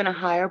believe in a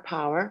higher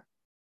power.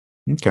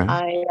 Okay.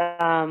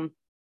 I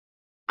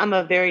I'm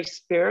a very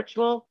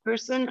spiritual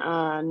person,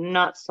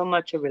 not so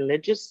much a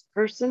religious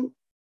person.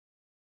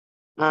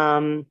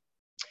 Um,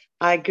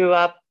 I grew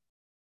up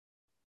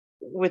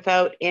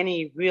without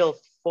any real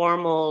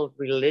formal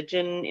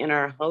religion in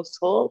our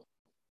household,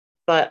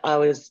 but I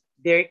was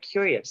very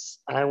curious.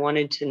 I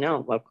wanted to know.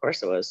 Well, of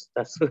course, I was.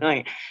 That's who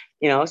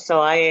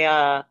So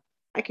I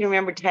can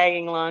remember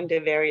tagging along to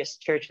various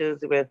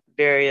churches with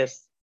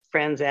various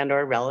friends and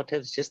or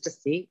relatives just to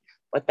see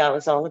what that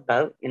was all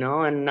about. And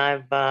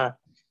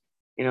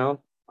you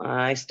know,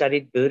 I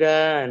studied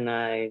Buddha, and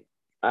I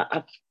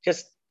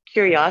just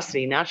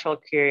curiosity, natural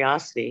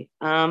curiosity.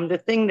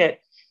 The thing that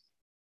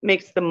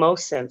makes the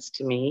most sense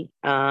to me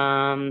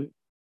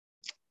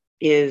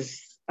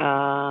is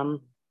the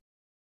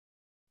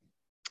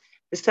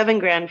seven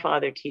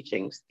grandfather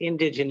teachings, the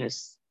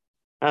Indigenous,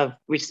 of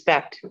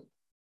respect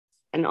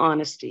and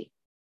honesty,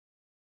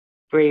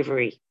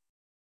 bravery,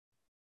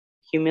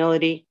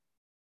 humility,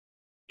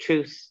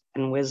 truth,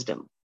 and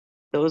wisdom.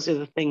 Those are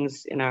the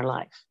things in our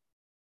life.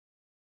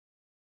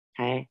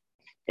 Okay.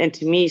 And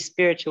to me,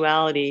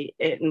 spirituality,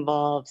 it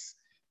involves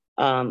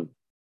um,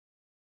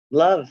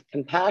 love,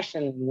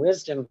 compassion,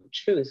 wisdom,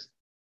 truth.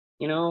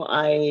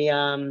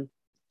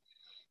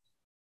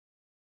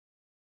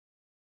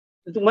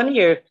 One of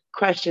your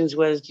questions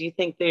was, do you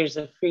think there's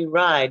a free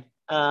ride?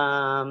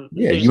 Yeah, you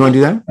There's want no to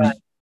do free ride. that?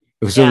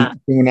 So Yeah.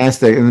 someone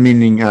asked that,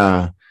 meaning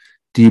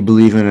do you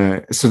believe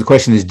in so the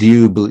question is,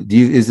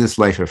 is this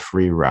life a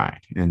free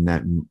ride? And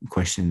that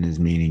question is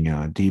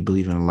meaning, do you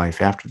believe in a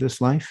life after this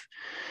life?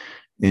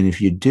 And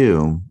if you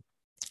do,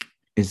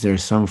 is there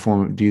some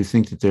form, do you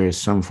think that there is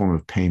some form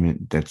of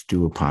payment that's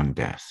due upon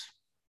death?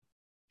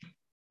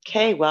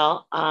 Okay,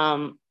 well,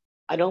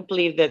 I don't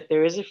believe that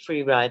there is a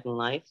free ride in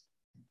life.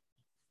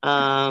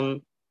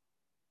 I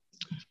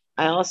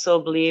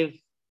also believe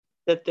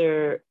that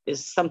there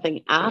is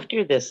something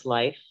after this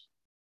life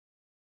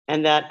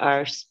and that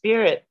our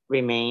spirit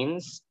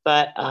remains,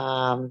 but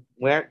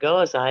where it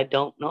goes, I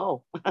don't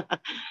know.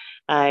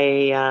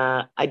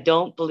 I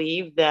don't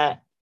believe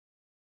that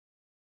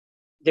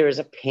there is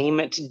a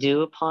payment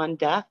due upon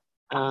death.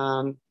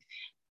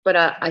 But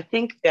I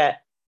think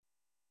that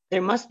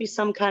there must be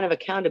some kind of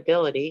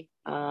accountability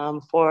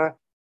for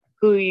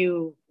who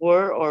you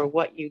were or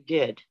what you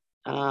did.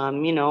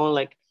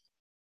 Like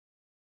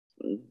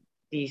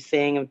the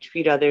saying of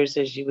treat others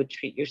as you would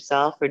treat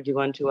yourself, or do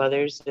unto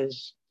others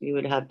as you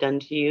would have done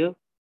to you.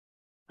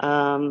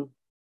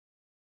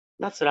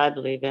 That's what I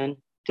believe in.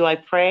 Do I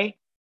pray?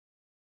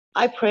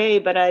 I pray,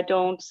 but I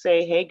don't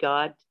say, hey,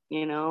 God,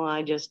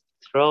 I just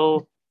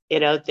throw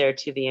it out there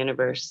to the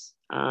universe,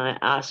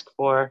 ask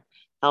for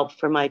help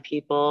for my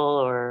people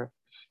or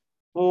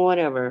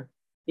whatever.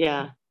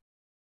 Yeah.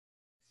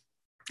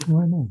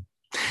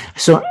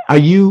 So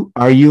do you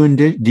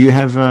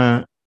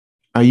have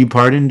are you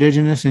part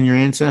Indigenous in your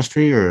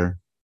ancestry, or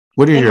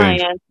what is In your my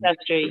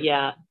ancestry?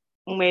 Yeah.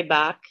 Way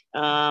back.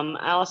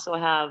 I also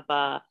have,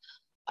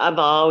 I've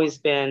always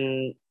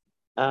been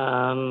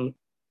surrounded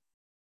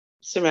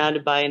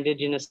by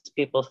Indigenous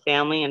people,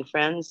 family and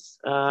friends.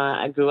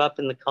 I grew up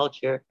in the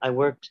culture. I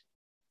worked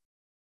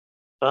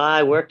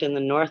in the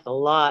North a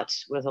lot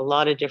with a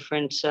lot of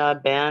different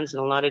bands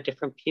and a lot of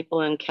different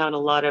people, and count a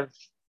lot of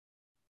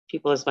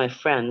people as my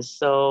friends.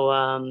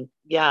 So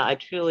yeah,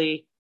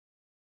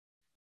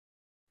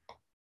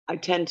 I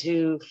tend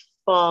to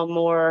fall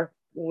more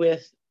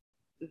with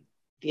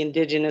the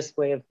Indigenous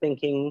way of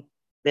thinking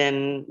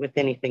than with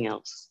anything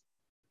else.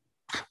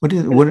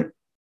 what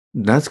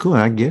that's cool.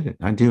 I get it.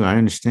 I do. I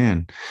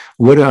understand.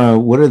 What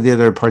are the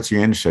other parts of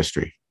your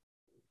ancestry?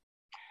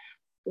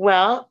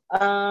 Well,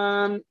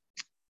 my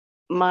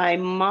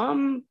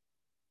mom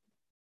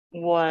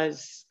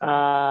was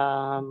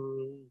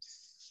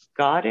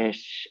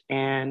Scottish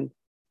and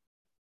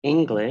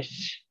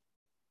English,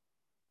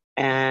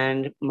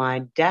 and my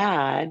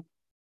dad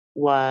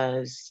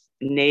was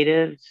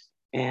Native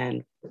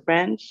and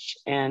French,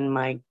 and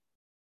my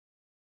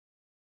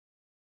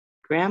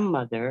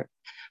grandmother,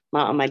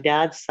 on my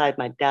dad's side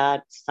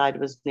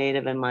was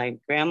Native, and my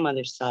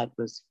grandmother's side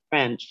was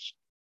French.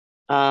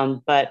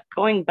 But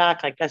going back,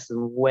 I guess,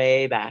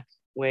 way back,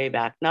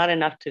 not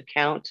enough to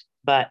count,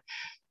 but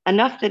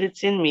enough that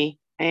it's in me.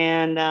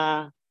 And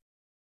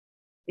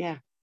yeah.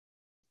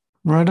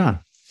 Right on.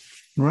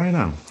 Right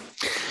on.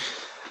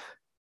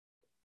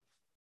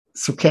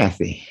 So,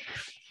 Cathy,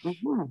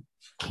 you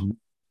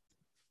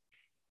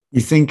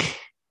think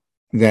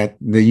that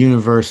the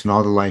universe and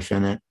all the life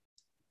in it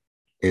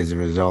is a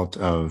result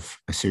of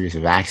a series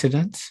of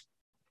accidents,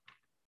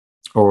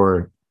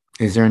 or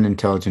is there an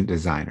intelligent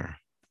designer?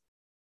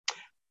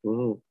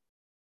 Ooh.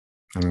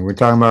 I mean, we're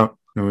talking about.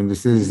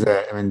 This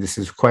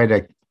is quite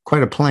a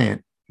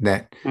plant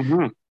that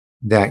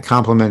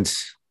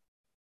complements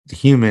the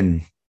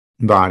human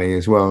body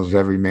as well as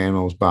every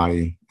mammal's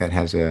body that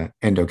has a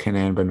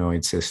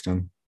endocannabinoid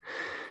system,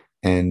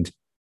 and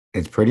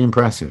it's pretty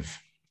impressive,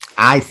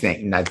 I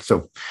think. And that's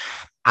so.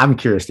 I'm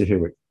curious to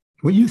hear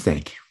what you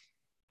think.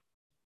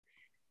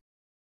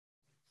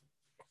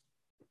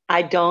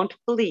 I don't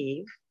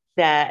believe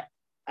that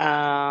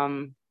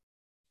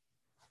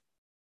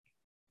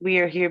we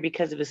are here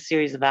because of a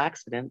series of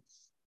accidents.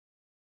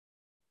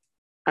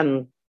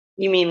 You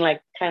mean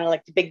like kind of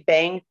like the Big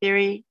Bang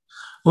Theory?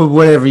 Well,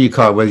 whatever you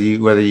call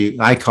it,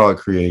 I call it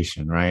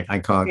creation, right? I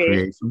call it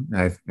creation.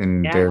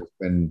 And there's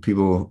been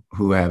people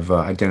who have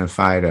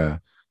identified an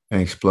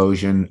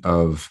explosion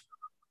of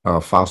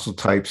fossil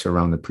types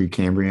around the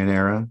Precambrian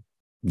era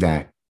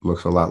that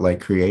looks a lot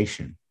like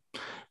creation.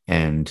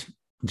 And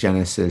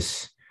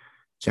Genesis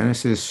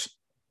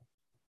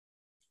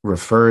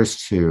refers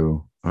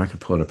to, I could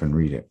pull it up and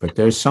read it, but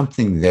there's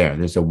something there.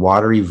 There's a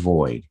watery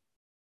void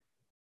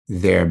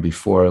there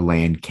before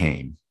land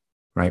came,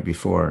 right?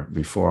 Before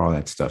all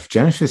that stuff.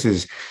 Genesis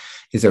is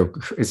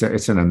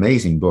an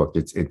amazing book.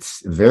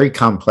 It's very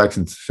complex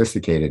and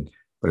sophisticated,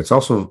 but it's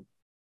also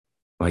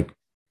like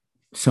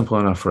simple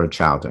enough for a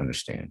child to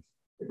understand.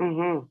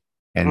 And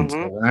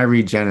so when I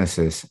read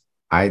Genesis,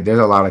 there's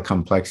a lot of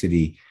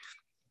complexity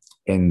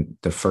in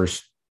the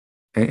first,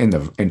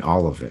 in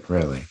all of it,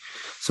 really.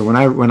 So when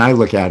I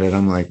look at it,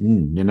 I'm like,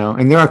 and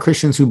there are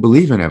Christians who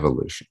believe in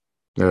evolution.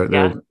 There are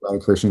a lot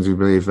of Christians who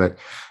believe that,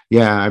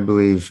 I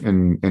believe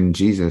in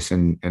Jesus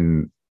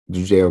and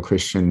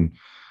Judeo-Christian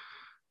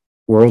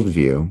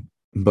worldview,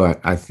 but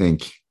I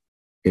think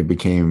it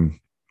came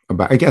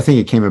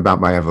about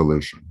by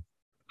evolution.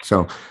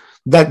 So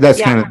that's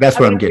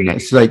what I'm getting at.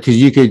 It's like,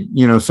 because you could,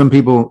 some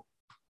people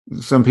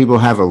some people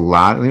have a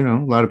lot, a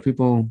lot of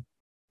people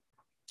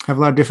have a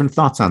lot of different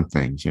thoughts on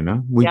things,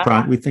 we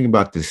think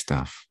about this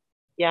stuff.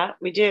 Yeah,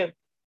 we do.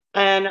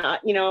 And,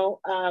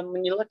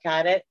 when you look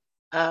at it,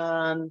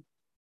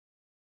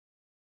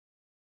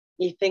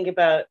 you think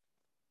about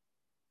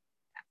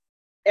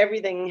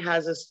everything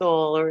has a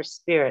soul or a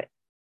spirit.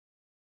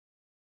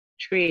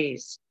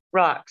 Trees,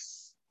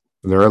 rocks.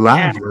 They're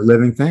alive. They're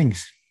living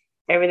things.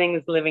 Everything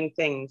is living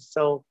things.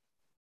 So,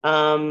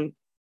 whether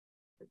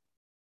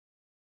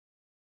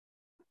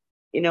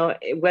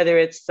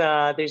it's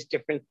there's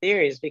different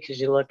theories, because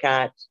you look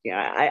at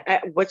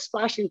what's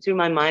flashing through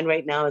my mind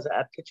right now is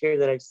a picture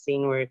that I've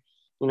seen where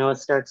it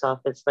starts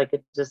off, it's like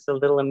just a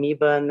little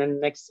amoeba, and then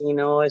next thing you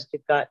know, as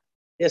you've got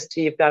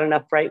you've got an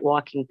upright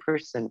walking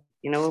person.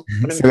 So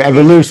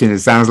evolution. It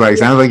sounds like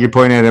you're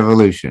pointing at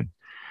evolution.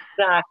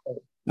 Exactly.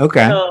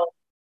 Okay. So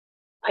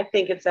I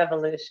think it's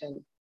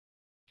evolution.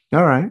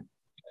 All right.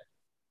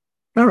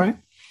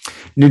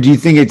 Now, do you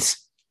think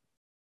it's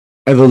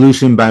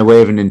evolution by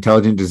way of an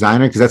intelligent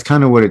designer? Because that's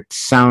kind of what it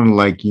sounded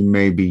like. You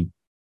may be,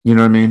 you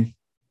know what I mean?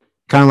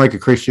 Kind of like a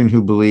Christian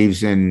who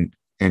believes in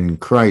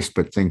Christ,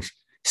 but thinks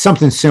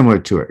something similar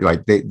to it.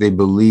 Like they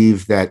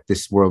believe that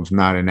this world's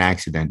not an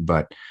accident,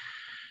 but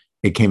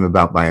it came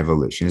about by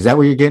evolution. Is that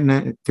what you're getting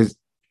at? Because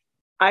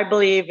I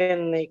believe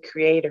in the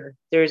creator.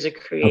 There's a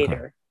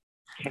creator.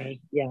 Okay.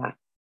 Yeah.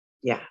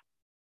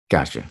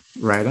 Gotcha.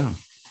 Right on.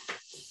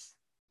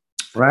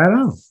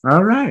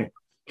 All right.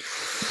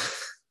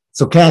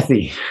 So,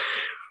 Cathy,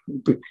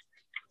 it's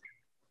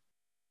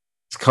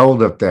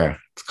cold up there.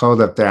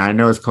 I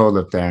know it's cold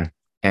up there.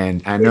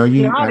 And I know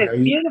it's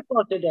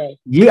beautiful today.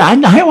 Yeah,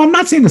 I'm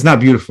not saying it's not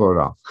beautiful at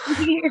all.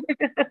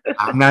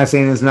 I'm not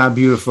saying it's not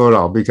beautiful at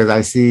all, because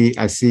I see,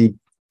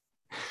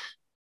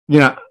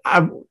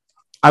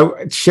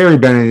 Sherry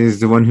Bennett is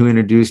the one who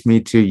introduced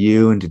me to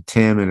you and to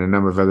Tim and a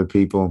number of other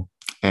people.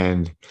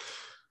 And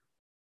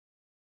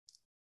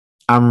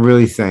I'm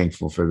really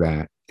thankful for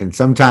that. And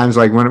sometimes,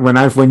 like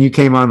when you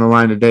came on the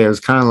line today, it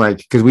was kind of like,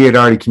 because we had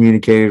already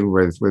communicated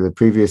with a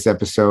previous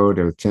episode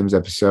or Tim's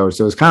episode,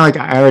 so it was kind of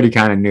like I already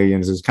kind of knew you,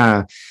 and so it was kind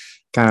of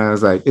I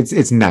was like,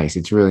 it's nice,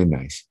 it's really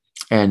nice.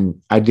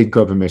 And I did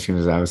grow up in Michigan,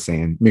 as I was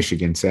saying,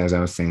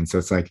 so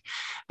it's like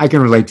I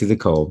can relate to the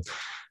cold,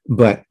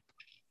 but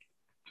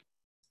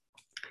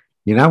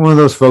you're not one of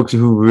those folks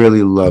who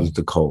really loves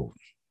the cold,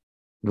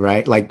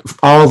 right? Like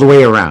all the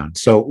way around.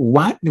 So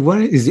what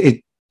is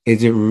it?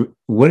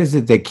 What is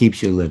it that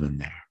keeps you living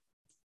there?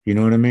 You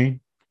know what I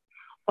mean?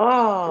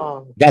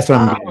 Oh, that's what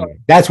I'm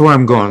getting. That's where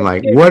I'm going.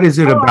 Like, what is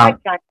it about?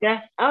 I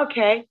gotcha.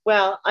 Okay.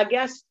 Well, I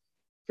guess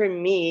for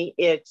me,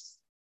 it's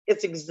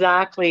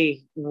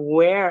exactly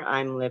where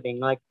I'm living.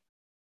 Like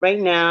right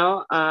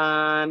now,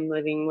 I'm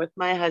living with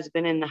my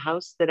husband in the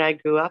house that I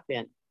grew up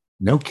in.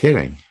 No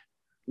kidding.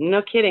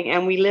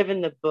 And we live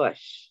in the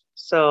bush.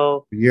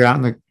 So you're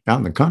out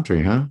in the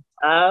country, huh?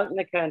 Out in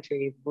the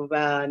country.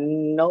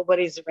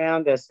 Nobody's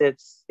around us.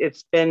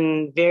 It's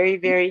been very,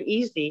 very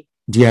easy.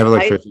 Do you have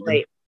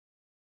electricity?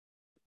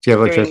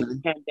 During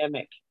the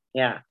pandemic.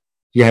 Yeah.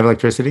 Do you have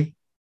electricity?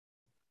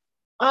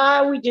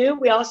 We do.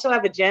 We also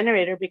have a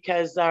generator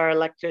because our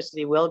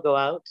electricity will go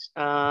out.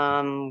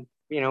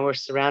 We're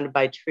surrounded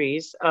by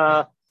trees.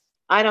 Our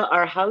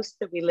house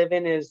that we live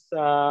in is,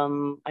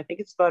 I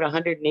think it's about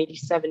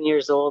 187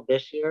 years old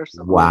this year.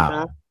 Wow.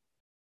 Like that.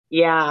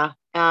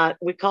 Yeah.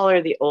 We call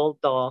her the old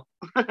doll.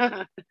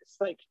 It's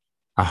like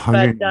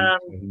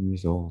 187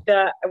 years old.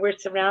 We're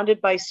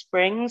surrounded by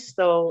springs.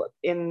 So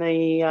in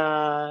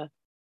the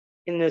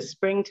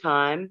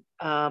springtime,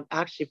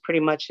 actually pretty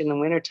much in the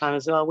wintertime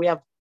as well, we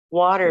have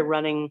water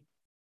running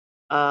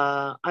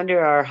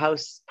under our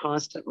house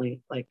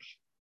constantly.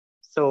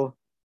 So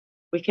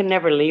we can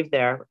never leave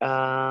there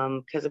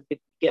because it would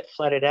get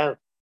flooded out.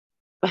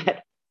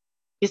 But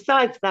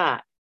besides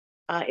that,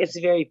 it's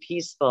very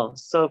peaceful.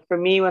 So for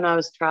me, when I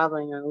was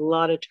traveling, a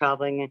lot of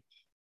traveling,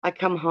 I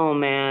come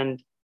home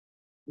and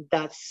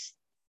that's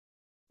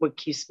what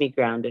keeps me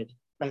grounded.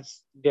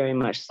 That's very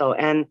much so.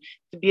 And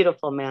it's a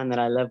beautiful man that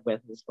I live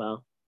with as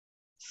well.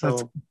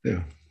 So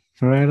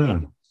right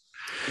on.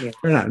 Yeah.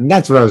 Right on. And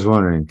that's what I was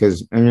wondering,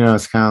 because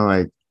it's kind of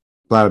like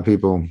a lot of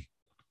people,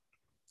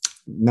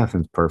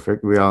 nothing's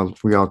perfect. We all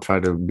try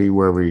to be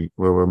where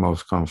we're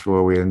most comfortable,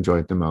 where we enjoy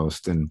it the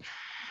most. And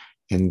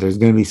there's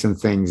going to be some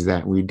things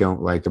that we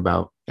don't like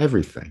about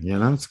everything,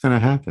 it's going to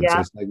happen. Yeah. So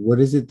it's like, what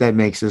is it that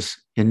makes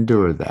us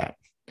endure that?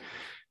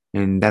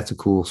 And that's a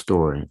cool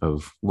story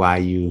of why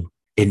you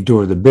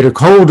endure the bitter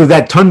cold of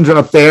that tundra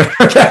up there.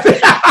 Right.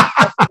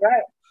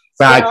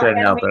 So I couldn't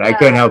help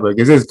it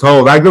because it's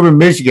cold. I grew up in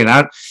Michigan.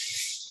 I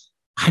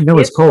know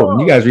it's cold.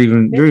 And you guys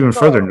you're even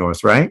further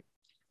north, right?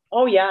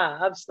 Oh yeah,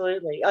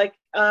 absolutely. Like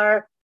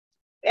we're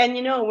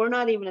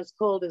not even as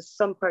cold as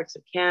some parts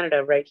of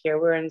Canada right here.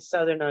 We're in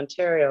southern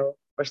Ontario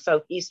or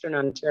southeastern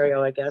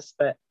Ontario, I guess.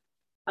 But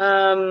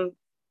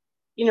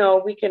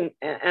we can,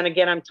 and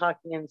again, I'm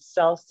talking in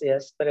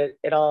Celsius, but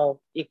it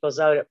all equals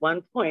out at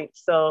one point.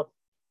 So,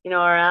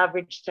 our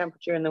average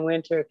temperature in the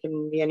winter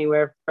can be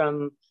anywhere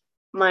from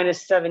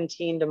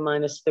 -17 to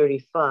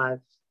 -35.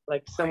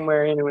 like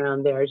somewhere in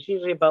around there. It's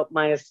usually about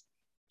minus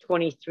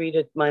 23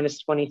 to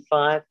minus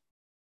 25.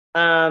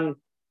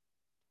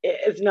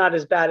 It's not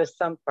as bad as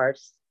some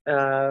parts,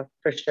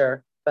 for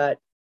sure. But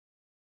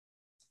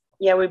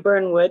yeah, we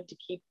burn wood to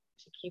keep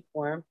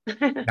warm.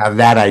 Now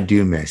that I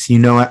do miss. You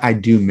know what? I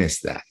do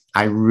miss that.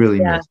 I really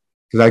Yeah, miss,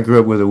 because I grew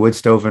up with a wood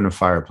stove and a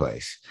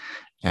fireplace,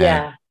 and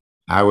yeah.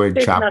 I would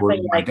There's chop wood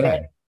nothing with my like it.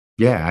 dad.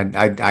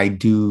 Yeah, I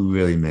do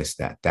really miss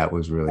that. That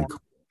was really Yeah.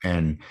 cool.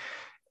 And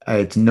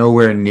it's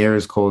nowhere near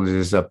as cold as it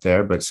is up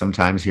there, but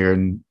sometimes here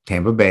in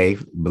Tampa Bay,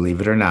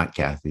 believe it or not,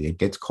 Cathy, it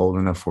gets cold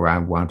enough where I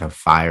want a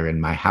fire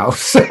in my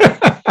house.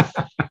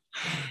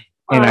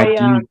 And I I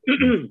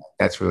do.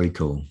 That's really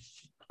cool.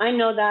 I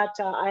know that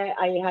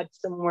I had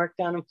some work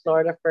down in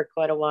Florida for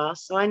quite a while,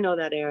 so I know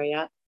that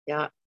area.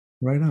 Yeah.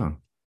 Right on.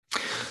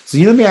 So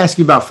let me ask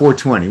you about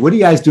 420. What are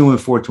you guys doing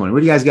with 420? What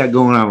do you guys got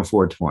going on with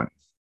 420?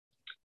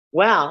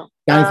 Well,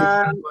 Got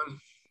anything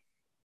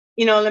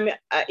fun? let me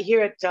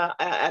here at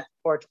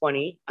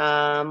 420.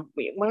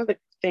 One of the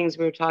things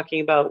we were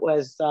talking about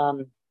was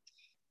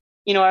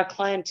our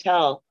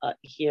clientele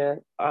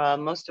here.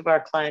 Most of our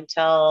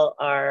clientele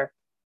are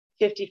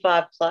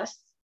 55 plus.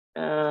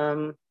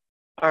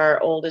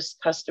 Our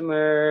oldest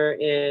customer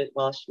is,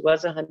 well, she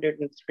was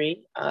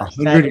 103. Sad that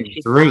she's not.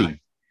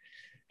 103.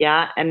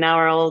 Yeah, and now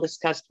our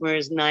oldest customer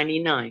is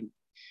 99.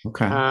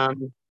 Okay.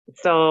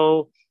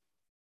 So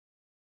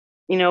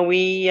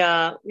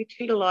we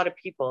treat a lot of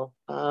people,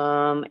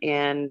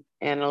 and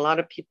a lot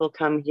of people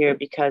come here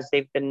because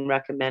they've been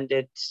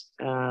recommended.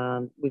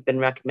 We've been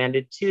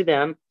recommended to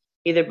them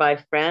either by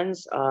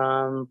friends.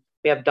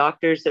 We have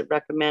doctors that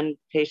recommend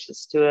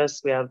patients to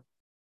us. We have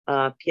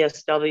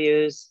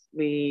PSWs.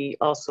 We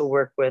also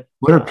work with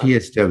What are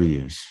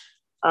PSWs?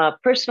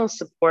 personal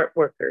support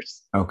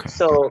workers. Okay.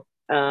 So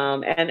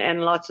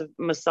and lots of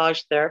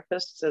massage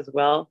therapists as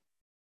well.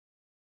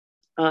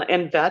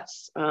 And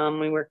vets.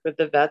 We work with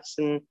the vets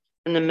and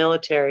the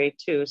military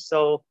too.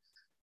 So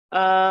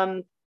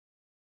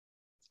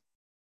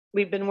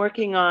we've been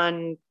working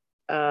on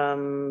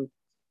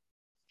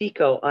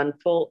FICO, on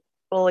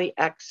fully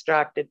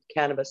extracted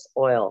cannabis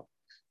oil,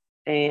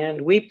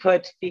 and we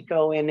put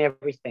FICO in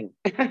everything.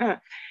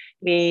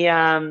 we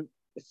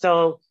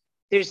So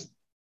there's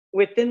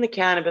within the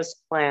cannabis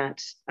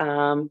plant,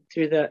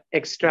 through the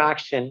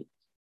extraction,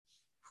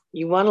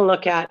 you want to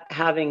look at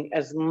having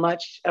as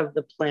much of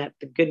the plant,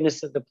 the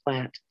goodness of the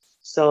plant.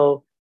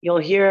 So you'll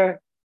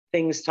hear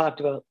things talked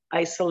about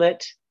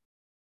isolate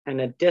and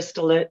a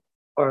distillate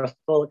or a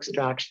full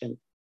extraction.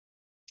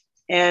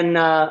 And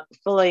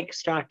fully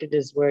extracted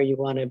is where you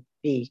want to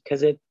be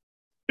because it,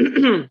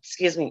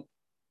 excuse me,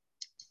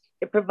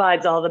 it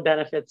provides all the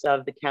benefits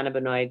of the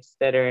cannabinoids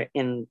that are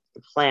in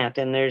the plant.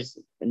 And there's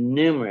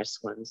numerous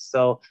ones.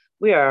 So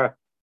we are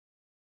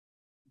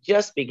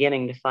just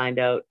beginning to find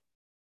out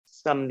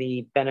some of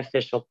the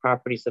beneficial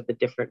properties of the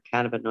different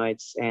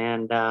cannabinoids,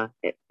 and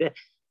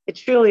it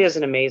truly is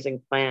an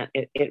amazing plant.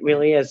 It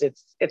really is.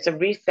 It's a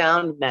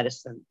refound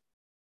medicine,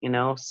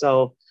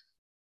 So,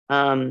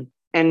 and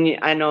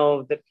I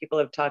know that people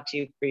have talked to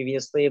you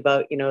previously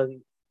about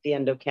the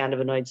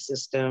endocannabinoid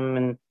system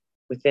and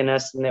within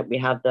us, and that we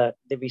have the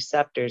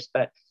receptors.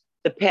 But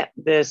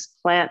this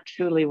plant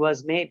truly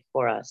was made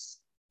for us.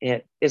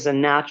 It is a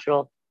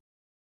natural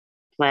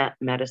plant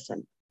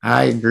medicine.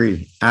 I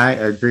agree. I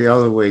agree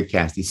all the way,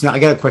 Cathy. So I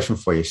got a question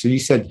for you. So you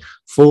said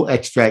full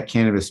extract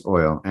cannabis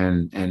oil,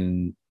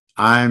 and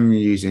I'm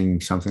using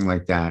something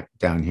like that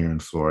down here in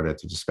Florida at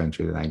the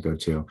dispensary that I go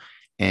to.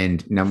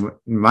 And now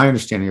my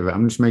understanding of it,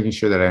 I'm just making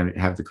sure that I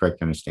have the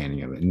correct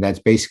understanding of it. And that's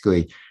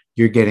basically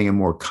you're getting a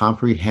more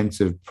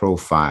comprehensive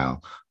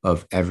profile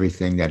of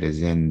everything that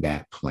is in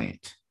that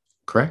plant.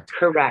 Correct?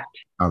 Correct.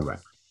 All right.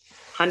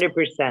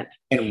 100%.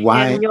 And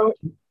why? And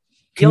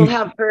you'll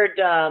have heard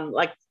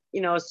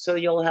so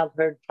you'll have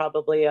heard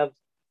probably of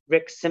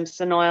Rick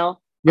Simpson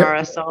oil, Yep.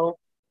 RSO.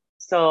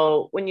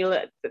 So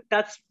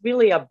that's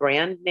really a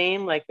brand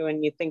name, like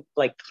when you think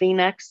like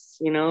Kleenex,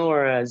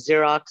 or a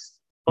Xerox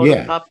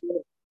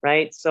photocopier,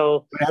 right?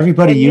 So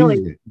everybody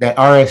uses it. That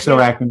RSO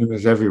acronym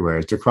is everywhere.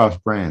 It's across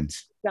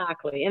brands.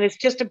 Exactly. And it's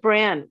just a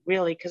brand,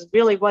 really, because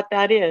really what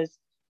that is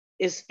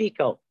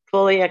FICO,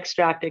 fully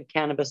extracted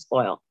cannabis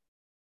oil.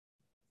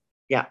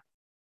 Yeah.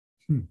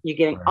 You're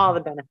getting all the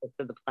benefits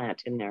of the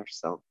plant in there.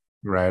 So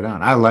right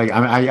on.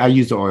 I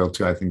use the oil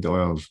too. I think the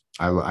oil's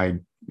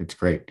it's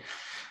great.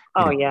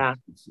 Oh yeah.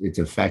 It's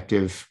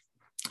effective,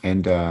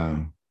 and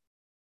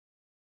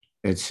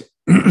it's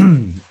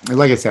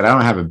like I said, I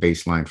don't have a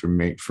baseline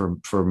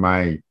for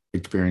my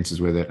experiences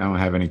with it. I don't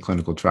have any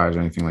clinical trials or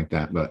anything like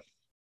that, but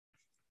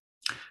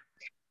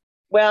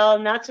well,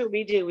 and that's what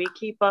we do. We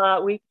keep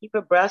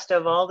abreast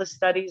of all the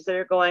studies that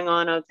are going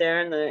on out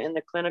there in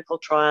the clinical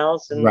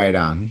trials. And right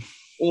on.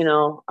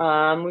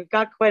 We've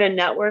got quite a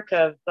network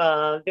of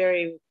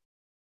very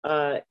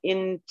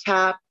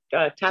tapped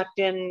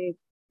in,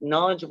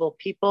 knowledgeable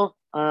people.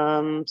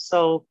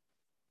 So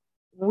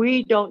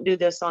we don't do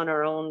this on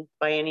our own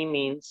by any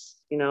means.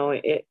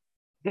 It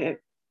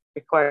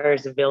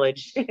requires a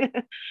village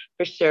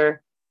for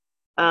sure.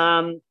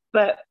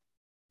 But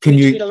Can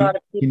We you, treat a lot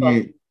of can people.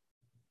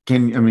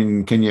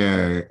 you, can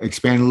you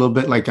expand a little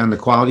bit, like on the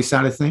quality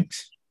side of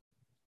things?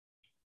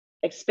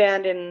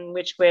 Expand in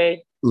which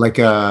way? Like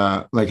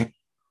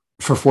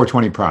for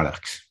 420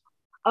 products.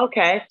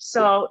 Okay,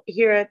 so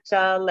here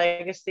at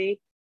Legacy,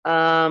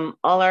 all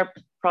our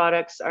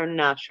products are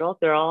natural.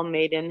 They're all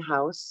made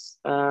in-house.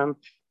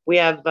 We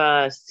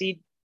have seed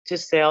to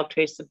sale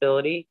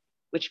traceability,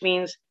 which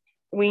means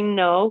we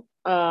know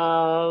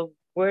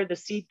where the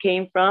seed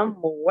came from,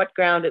 what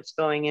ground it's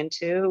going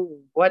into,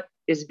 what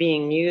is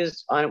being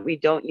used on it. We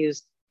don't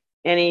use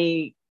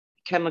any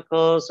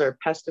chemicals or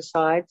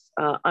pesticides,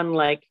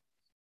 unlike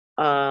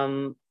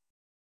um,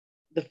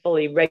 the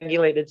fully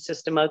regulated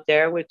system out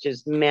there, which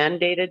is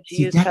mandated to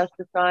See use that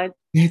pesticides.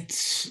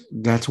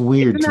 that's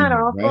weird Isn't to that me,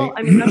 awful? right?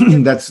 I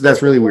mean, that's just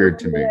That's really blows weird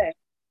to me me. away.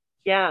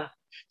 Yeah,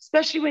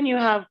 especially when you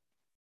have,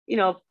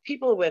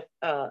 people with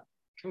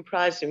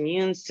comprised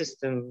immune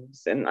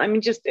systems, and I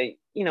mean, just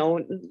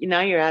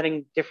now you're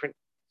adding different.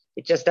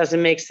 It just doesn't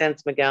make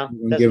sense, Miguel.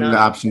 And Does give them the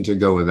not. option to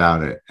go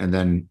without it, and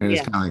it's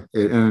Yeah, kind of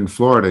like, and in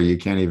Florida you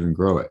can't even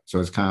grow it, so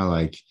it's kind of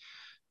like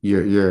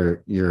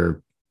you're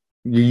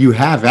you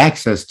have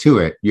access to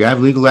it, you have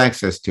legal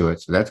access to it,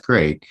 so that's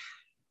great,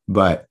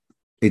 but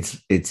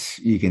it's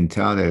you can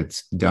tell that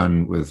it's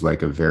done with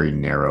like a yeah,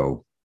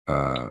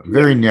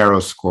 very narrow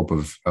scope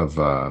of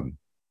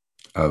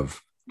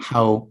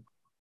how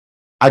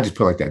I just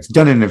put it like that. It's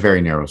done in a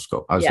very narrow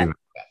scope. I'll yeah, say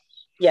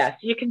yes.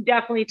 You can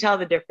definitely tell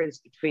the difference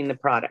between the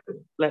product.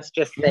 Let's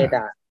just say yeah.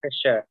 that for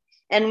sure.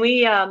 And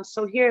we,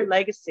 so here at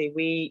Legacy,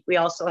 we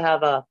also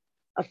have a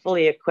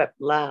fully equipped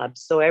lab.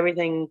 So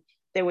everything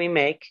that we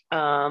make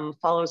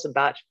follows a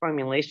batch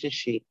formulation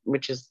sheet,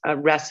 which is a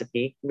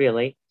recipe,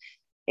 really.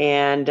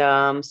 And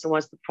so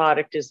once the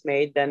product is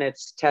made, then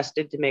it's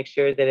tested to make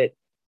sure that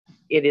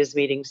it is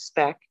meeting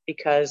spec,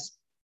 because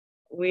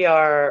we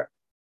are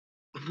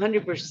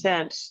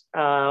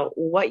 100%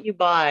 what you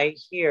buy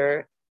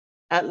here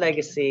at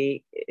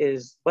Legacy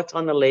is what's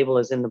on the label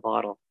is in the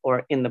bottle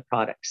or in the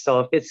product. So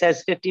if it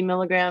says 50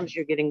 milligrams,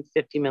 you're getting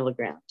 50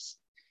 milligrams.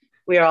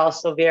 We are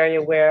also very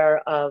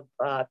aware of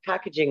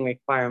packaging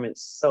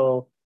requirements.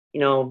 So,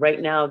 right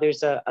now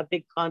there's a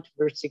big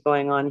controversy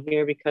going on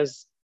here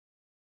because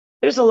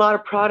there's a lot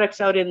of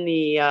products out in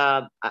the,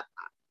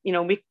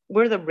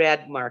 we're the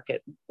red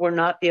market. We're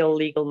not the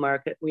illegal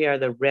market. We are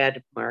the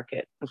red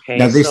market. Okay.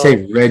 Now they So,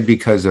 say red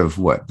because of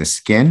what, the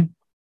skin,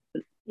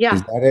 is yeah,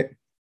 that it?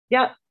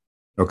 yeah,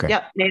 Okay.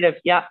 yeah, native.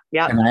 Yeah,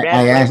 yeah. And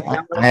Red,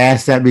 white, I yellow.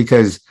 asked that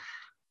because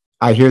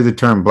I hear the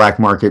term black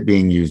market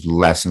being used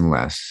less and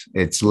less.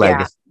 It's Yeah,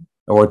 legacy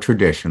or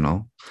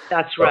traditional.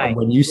 that's But right.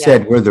 when you Yeah,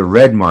 said we're the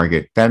red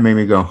market, that made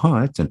me go, huh,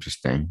 that's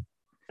interesting.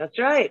 that's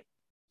right.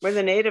 We're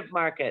the native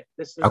market.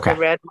 This is the Okay.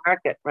 red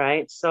market,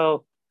 right?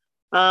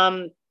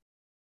 Um,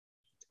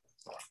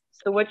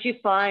 so what you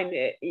find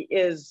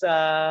is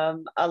a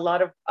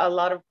lot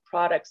of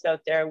products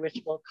out there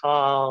which we'll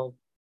call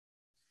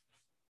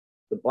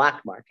the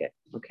black market,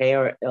 okay,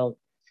 or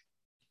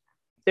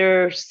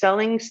they're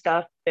selling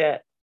stuff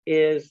that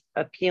is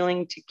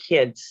appealing to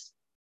kids.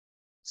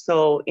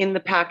 So in the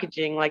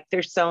packaging, like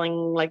they're selling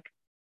like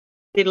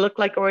they look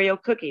like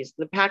Oreo cookies.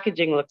 The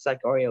packaging looks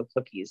like Oreo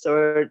cookies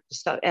or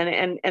stuff.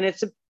 And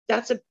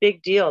that's a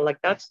big deal. Like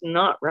that's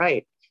not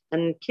right.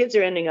 And kids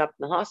are ending up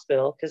in the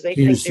hospital because they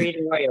You're, think they're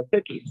eating Oreo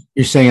cookies.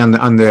 you're saying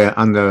on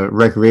the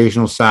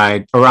recreational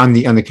side, or on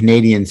the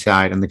Canadian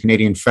side, on the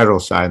Canadian federal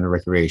side, on the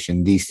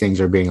recreation, these things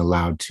are being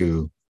allowed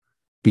to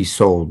be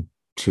sold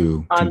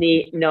to. On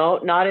the no,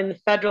 not in the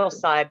federal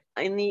side,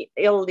 in the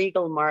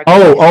illegal market.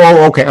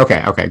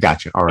 Okay,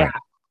 gotcha. All Yeah, right.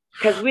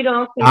 because we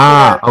don't consider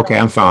Ah, okay,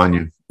 ourselves I'm following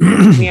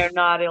we you. are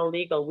not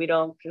illegal. We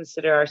don't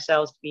consider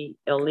ourselves to be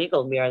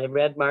illegal. We are the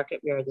red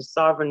market. We are the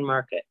sovereign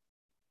market,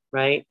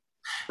 right?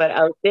 But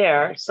out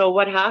there, so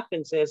what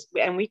happens is,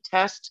 and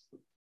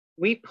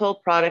we pull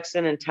products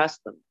in and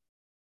test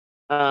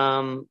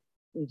them,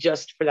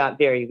 just for that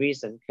very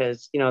reason.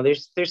 Because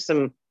there's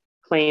some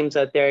claims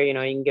out there.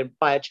 You can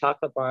buy a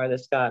chocolate bar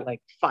that's got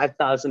like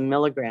 5,000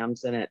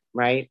 milligrams in it,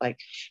 right? Like,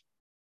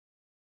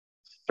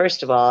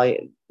 first of all,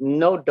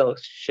 no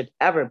dose should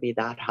ever be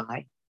that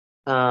high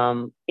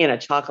in a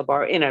chocolate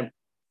bar,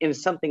 in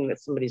something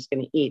that somebody's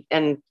going to eat.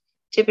 And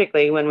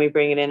typically, when we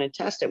bring it in and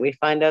test it, we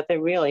find out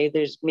that really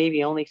there's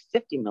maybe only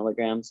 50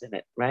 milligrams in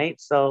it, right?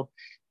 So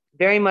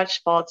very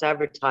much false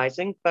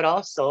advertising, but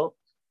also,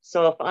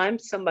 so if I'm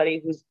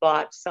somebody who's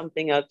bought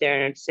something out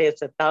there and say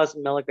it's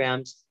 1,000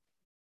 milligrams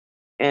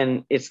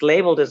and it's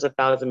labeled as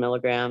 1,000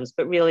 milligrams,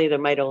 but really there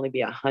might only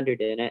be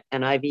 100 in it,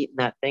 and I've eaten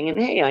that thing, and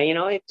hey,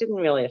 it didn't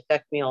really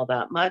affect me all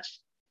that much.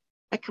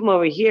 I come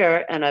over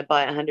here and I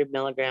buy 100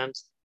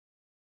 milligrams.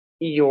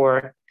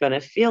 You're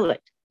gonna feel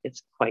it.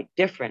 It's quite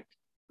different,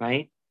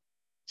 right?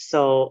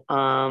 So,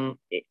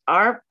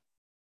 our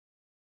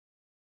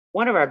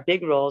one of our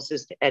big roles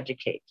is to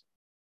educate,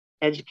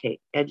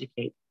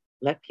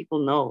 let people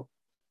know,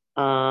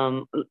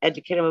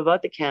 educate them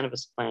about the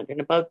cannabis plant and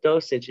about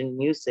dosage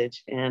and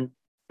usage, and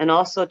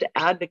also to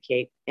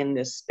advocate in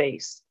this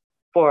space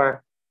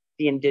for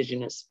the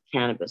Indigenous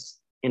cannabis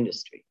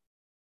industry.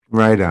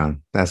 Right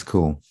on. That's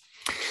cool.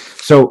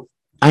 So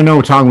I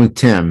know talking with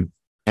Tim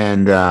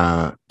and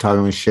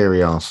talking with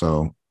Sherry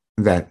also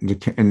that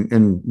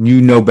and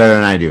you know better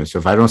than I do. So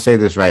if I don't say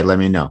this right, let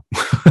me know.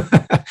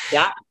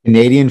 Yeah.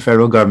 Canadian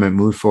federal government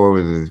moved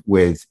forward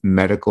with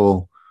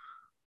medical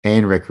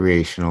and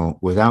recreational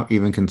without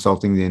even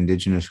consulting the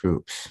indigenous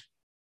groups.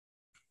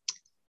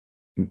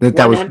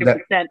 That was that.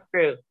 100%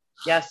 true.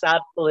 Yes,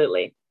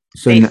 absolutely.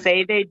 So They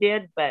say they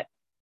did, but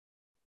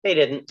they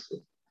didn't.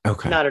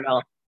 okay. Not at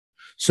all.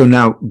 So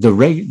now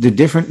the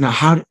different now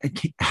how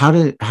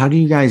do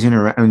you guys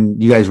interact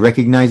and you guys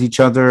recognize each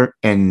other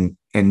and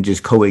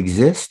just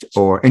coexist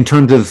or in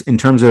terms of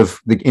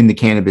in the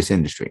cannabis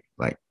industry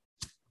like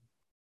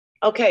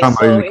Okay, I'm in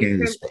so the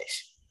cannabis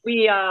space.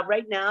 we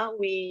right now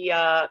we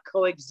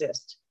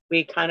coexist.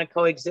 We kind of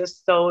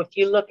coexist. So if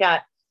you look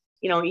at,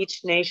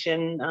 each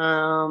nation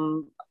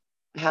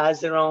has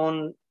their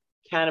own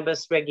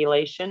cannabis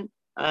regulation.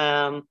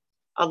 A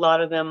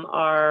lot of them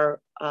are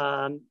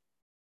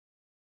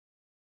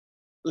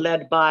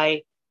led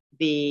by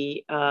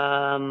the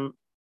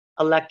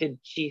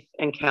elected chief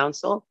and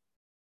council.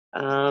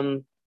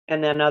 And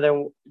then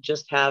other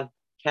just have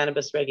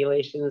cannabis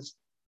regulations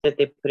that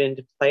they put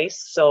into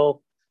place.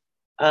 So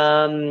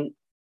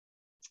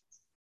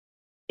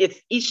it's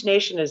each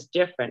nation is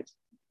different.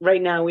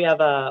 Right now we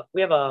have a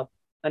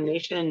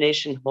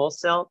nation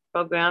wholesale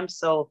program.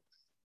 So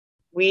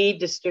we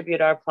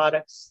distribute our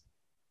products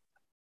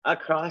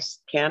across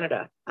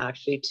Canada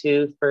actually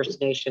to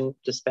First Nation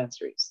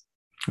dispensaries.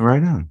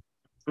 Right on.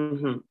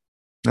 Mm-hmm.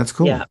 That's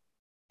cool. Yeah.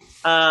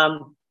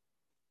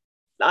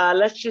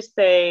 Let's just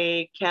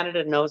say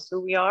Canada knows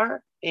who we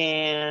are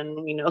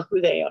and we know who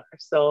they are.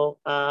 So,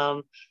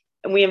 and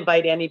we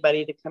invite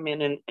anybody to come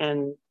in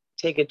and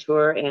take a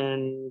tour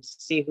and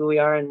see who we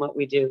are and what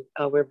we do.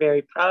 We're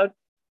very proud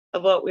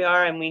of what we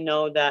are, and we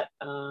know that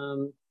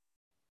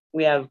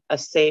we have a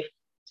safe,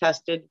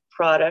 tested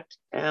product,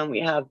 and we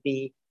have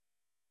the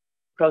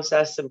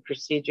process and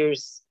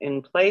procedures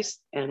in place,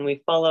 and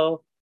we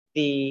follow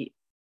the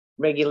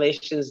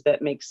regulations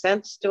that make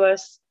sense to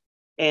us,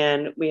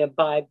 and we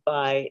abide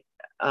by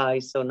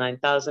ISO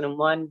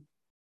 9001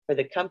 for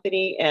the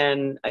company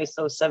and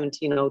ISO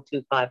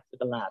 17025 for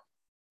the lab.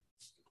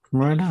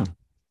 Right on.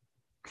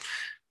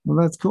 Well,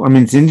 that's cool. I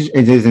mean,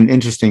 it is an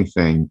interesting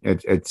thing.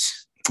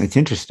 It's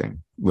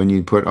interesting when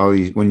you put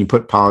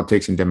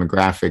politics and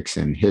demographics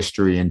and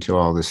history into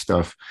all this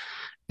stuff,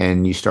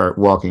 and you start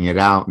walking it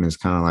out, and it's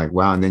kind of like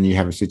wow. And then you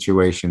have a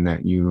situation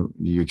that you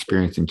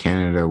experienced in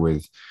Canada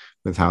with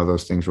how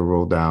those things were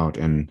rolled out,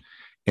 and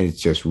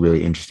it's just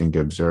really interesting to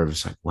observe.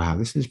 It's like wow,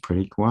 this is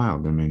pretty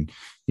wild. I mean,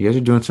 you guys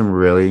are doing some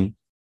really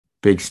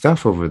big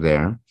stuff over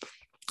there.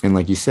 And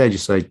like you said,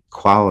 just like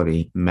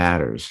quality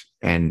matters,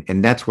 and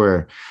that's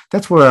where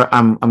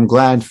I'm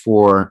glad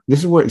for.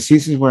 This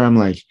is where I'm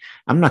like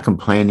I'm not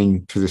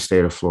complaining to the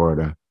state of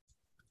Florida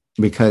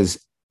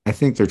because I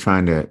think they're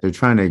trying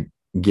to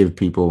give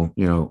people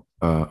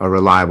a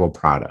reliable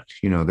product.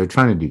 They're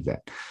trying to do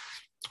that,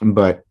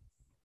 but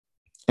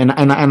and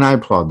I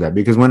applaud that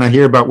because when I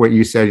hear about what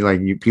you said,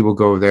 like people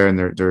go there and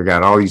they're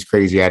got all these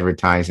crazy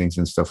advertisings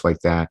and stuff like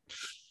that.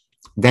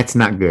 That's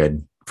not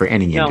good for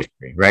any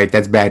industry, right?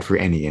 That's bad for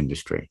any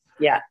industry.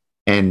 Yeah.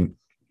 And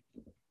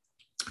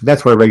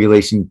that's where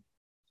regulation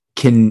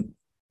can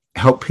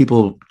help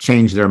people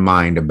change their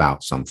mind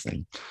about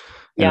something.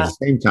 And at the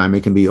same time,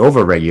 it can be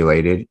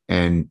overregulated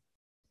and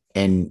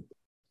no,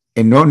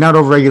 not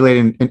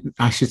overregulated. And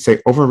I should say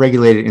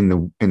overregulated in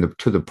the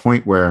to the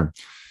point where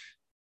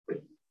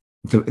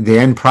the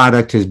end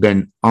product has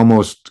been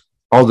almost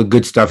all the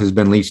good stuff has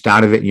been leached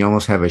out of it. And you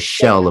almost have a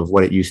shell of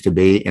what it used to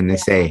be. And they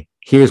say,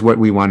 here's what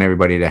we want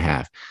everybody to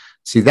have.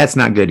 See, that's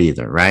not good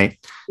either, right?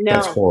 No.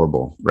 That's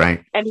horrible,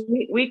 right? And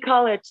we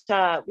call it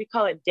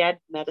dead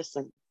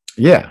medicine.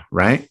 Yeah,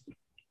 right.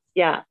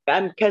 Yeah,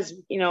 because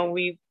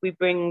we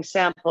bring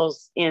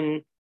samples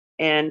in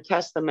and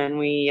test them, and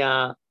we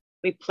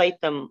plate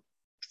them.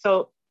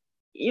 So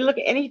you look,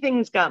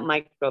 anything's got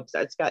microbes.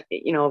 It's got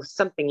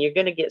something. You're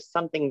going to get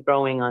something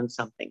growing on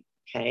something.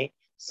 Okay,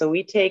 so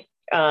we've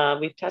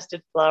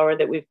tested flour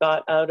that we've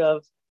got out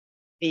of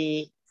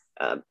the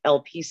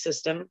LP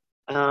system,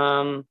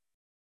 and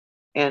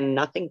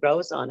nothing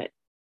grows on it.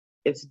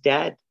 It's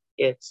dead.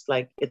 It's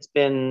like it's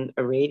been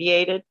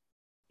irradiated.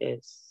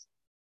 It's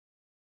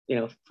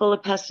full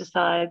of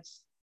pesticides.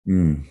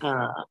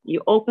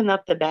 You open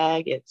up the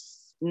bag, it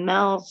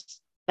smells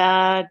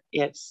bad.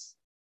 It's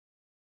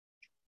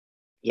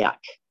yuck.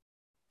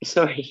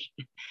 Sorry.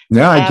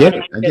 No, I get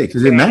it.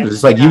 Because it matters.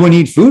 It's like you wouldn't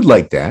eat food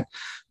like that.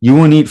 You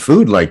wouldn't eat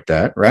food like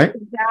that, right?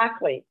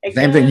 Exactly.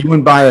 Same thing. You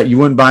wouldn't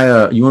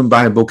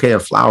buy a bouquet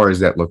of flowers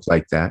that look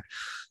like that.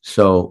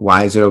 So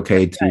why is it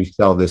okay to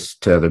sell this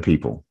to other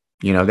people?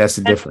 That's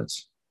the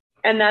difference.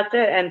 And that's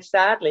it. And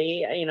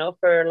sadly,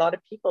 for a lot of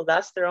people,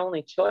 that's their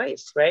only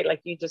choice, right?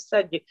 Like you just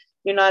said,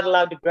 you're not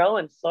allowed to grow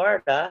in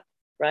Florida,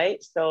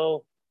 right?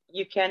 So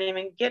you can't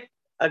even get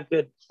a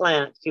good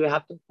plant. You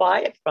have to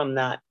buy it from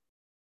that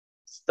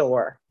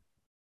store.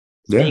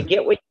 So you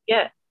get what you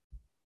get.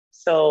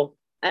 So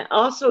And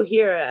also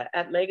here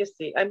at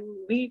Legacy, I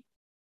mean,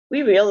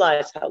 we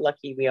realize how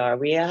lucky we are.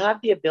 We have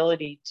the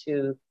ability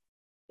to,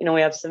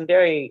 we have some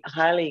very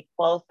highly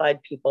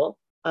qualified people,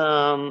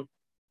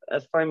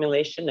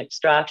 formulation,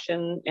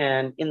 extraction,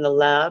 and in the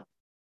lab,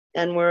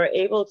 and we're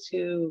able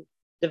to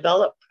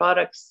develop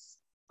products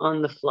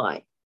on the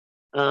fly.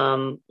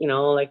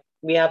 Like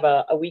we have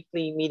a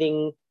weekly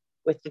meeting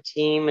with the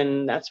team,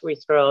 and that's where we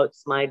throw out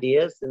some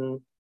ideas.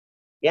 And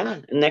yeah,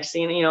 and next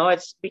thing you know,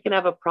 we can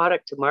have a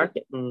product to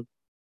market in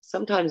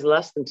sometimes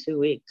less than 2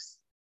 weeks.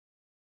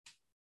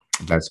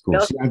 That's cool.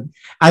 See,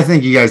 I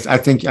think you guys, I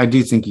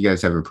do think you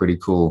guys have a pretty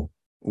cool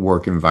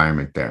work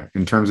environment there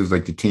in terms of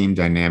like the team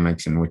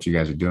dynamics and what you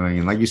guys are doing.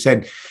 And like you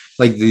said,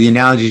 like the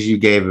analogies you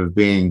gave of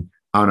being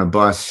on a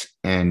bus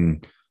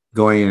and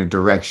going in a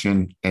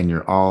direction and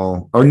you're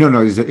all, or no,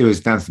 it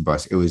was not the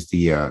bus. It was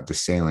the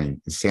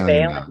sailing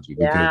analogy.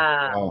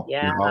 Yeah.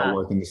 You're all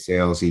working the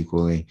sails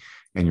equally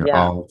and you're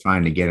Yeah. all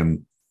trying to get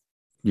them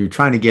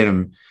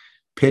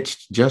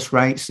pitched just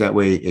right, so that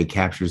way it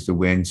captures the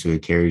wind, so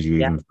it carries you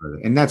even further.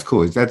 And that's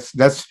cool. That's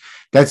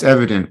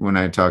evident when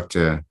I talk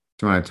to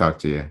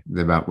you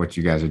about what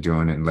you guys are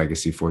doing in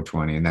Legacy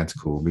 420, and that's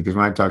cool because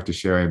when I talk to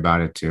Sherry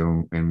about it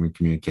too, and we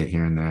communicate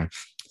here and there,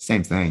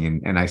 same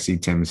thing. And I see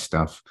Tim's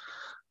stuff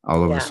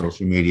all over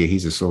social media.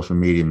 He's a social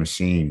media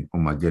machine. Oh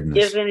my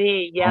goodness, isn't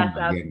he? Yes,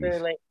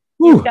 absolutely.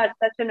 He's got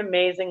such an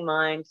amazing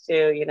mind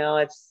too.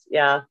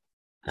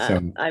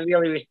 I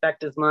really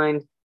respect his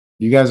mind.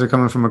 You guys are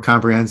coming from a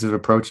comprehensive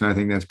approach, and I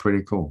think that's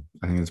pretty cool.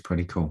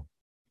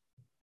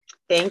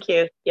 Thank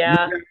you.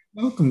 Yeah. You're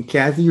welcome,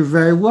 Cathy. You're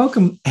very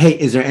welcome. Hey,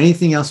 is there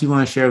anything else you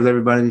want to share with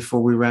everybody before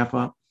we wrap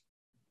up?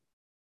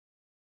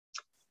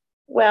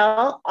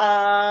 Well,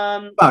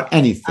 about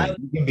anything.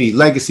 It can be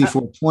Legacy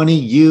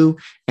 420,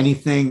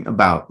 anything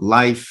about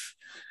life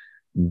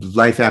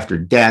after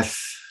death,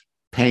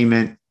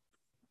 payment,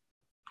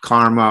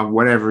 karma,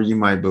 whatever you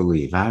might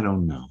believe. I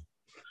don't know.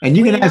 And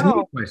you can ask me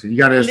a question. You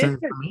got to listen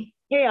to me.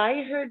 Hey,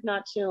 I heard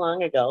not too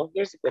long ago.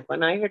 Here's a good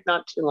one. I heard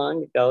not too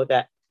long ago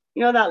that,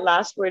 that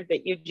last word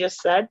that you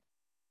just said.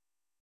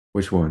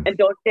 Which one? And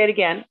don't say it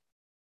again.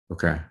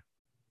 Okay.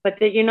 But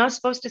that you're not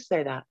supposed to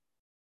say that.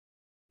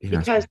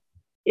 Because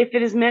if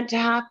it is meant to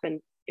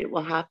happen, it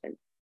will happen.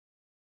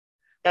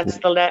 That's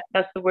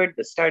the word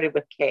that started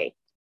with K.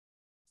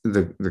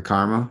 The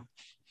karma.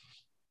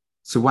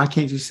 So why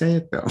can't you say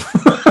it though?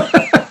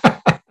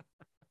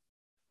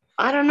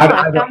 I don't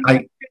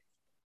know.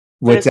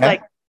 What's that?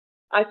 Like,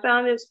 I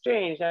found it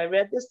strange. I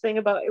read this thing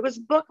it was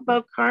a book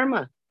about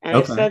karma. And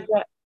it said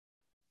that,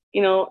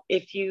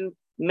 if you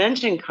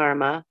mention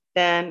karma,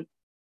 then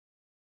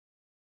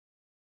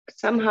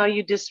somehow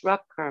you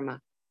disrupt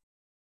karma.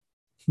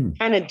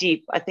 Kind of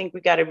deep. I think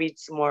we got to read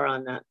some more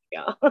on that.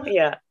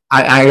 Yeah.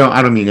 I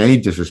don't mean any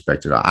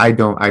disrespect at all. I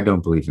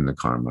don't believe in the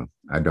karma.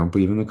 I don't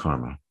believe in the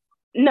karma.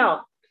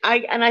 No,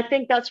 I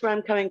think that's where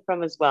I'm coming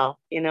from as well.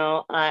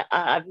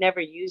 I've never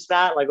used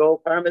that like,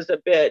 oh, karma's a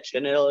bitch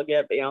and it'll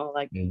get,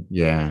 like,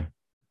 yeah.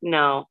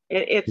 No,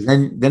 it's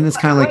then it's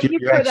kind of like what you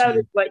put out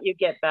is what you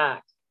get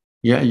back.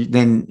 Yeah.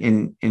 Then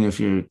and if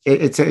you're,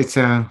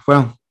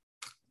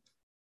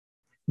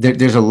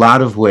 there's a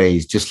lot of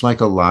ways, just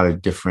like a lot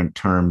of different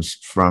terms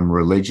from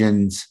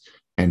religions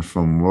and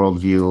from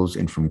worldviews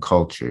and from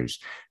cultures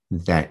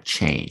that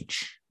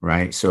change.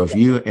 Right. So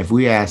if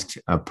we asked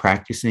a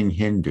practicing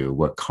Hindu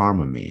what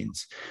karma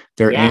means,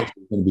 their answer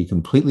is going to be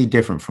completely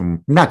different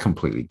not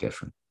completely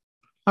different.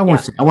 I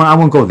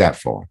won't go that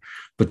far,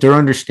 but their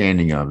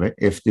understanding of it,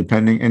 if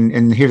depending,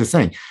 and here's the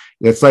thing,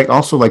 it's like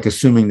also like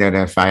assuming that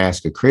if I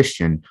ask a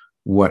Christian,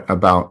 what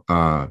about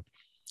the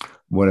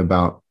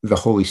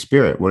Holy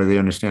Spirit? What do they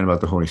understand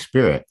about the Holy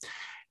Spirit?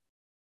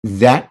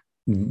 That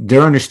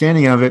their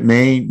understanding of it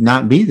may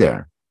not be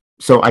there.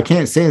 So I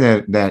can't say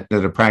that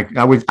a practice.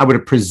 I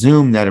would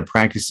presume that a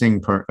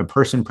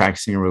person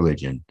practicing a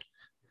religion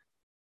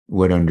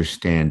would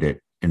understand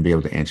it and be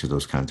able to answer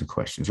those kinds of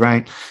questions,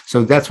 right?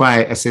 So that's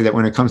why I say that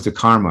when it comes to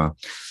karma,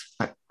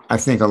 I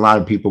think a lot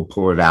of people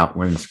pull it out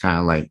when it's kind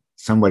of like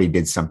somebody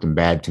did something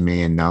bad to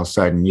me, and all of a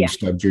sudden you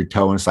stubbed your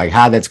toe, and it's like,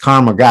 that's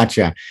karma,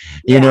 gotcha.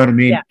 You know what I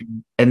mean? Yeah.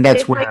 And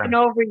that's like an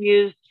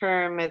overused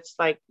term. It's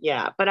like,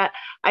 but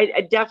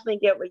I definitely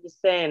get what you're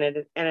saying,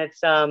 and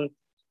it's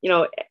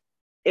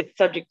it's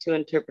subject to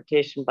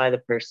interpretation by the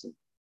person.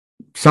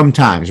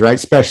 Sometimes, right?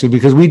 Especially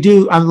because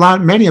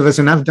many of us,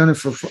 and I've done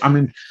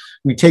it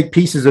we take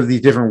pieces of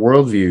these different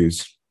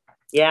worldviews,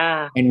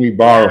 and we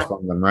borrow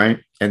from them, right?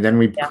 And then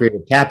we create a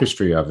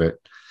tapestry of it.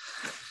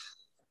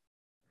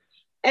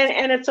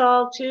 And it's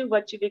all too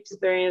what you've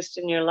experienced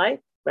in your life,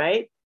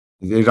 right?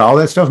 All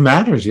that stuff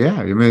matters. Yeah.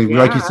 I mean,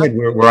 like you said,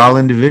 we're all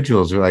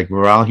individuals.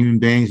 We're all human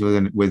beings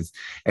and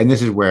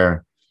this is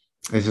where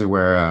one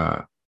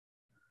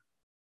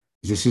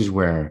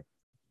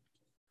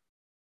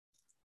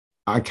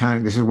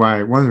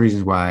of the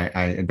reasons why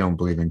I don't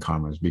believe in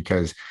karma is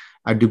because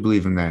I do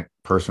believe in that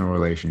personal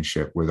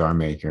relationship with our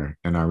maker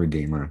and our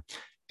redeemer.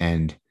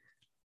 And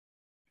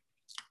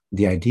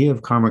the idea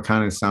of karma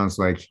kind of sounds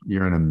like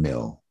you're in a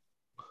mill,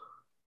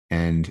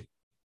 and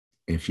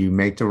if you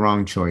make the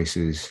wrong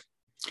choices,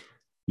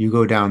 you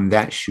go down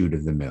that chute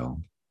of the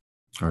mill.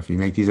 Or if you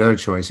make these other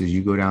choices,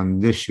 you go down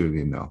this chute of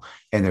the mill.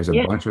 And Yeah.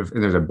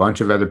 there's a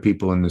bunch of other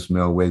people in this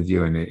mill with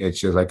you, and it's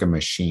just like a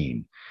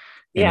machine.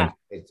 And Yeah.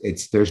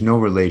 it's there's no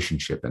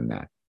relationship in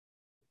that.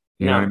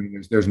 You know what I No.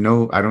 mean? There's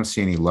no, I don't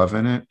see any love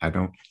in it. I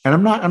don't,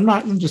 and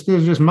I'm just,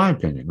 this is just my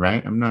opinion,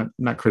 right? I'm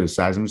not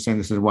criticizing. I'm just saying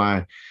this is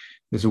why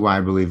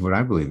I believe what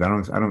I believe. I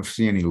don't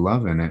see any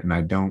love in it, and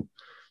I don't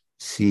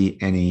see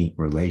any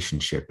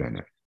relationship in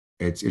it.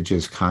 It's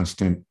just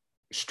constant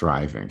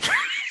striving.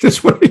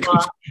 That's what it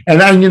comes. Well,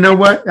 And then, you know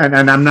what? And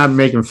I'm not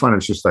making fun.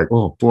 It's just like,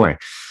 oh boy.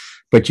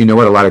 But you know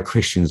what? A lot of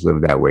Christians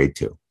live that way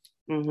too.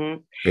 mm-hmm.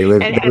 They And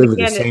live with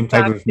the again, it's same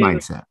type back of to,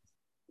 mindset.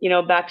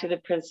 back to the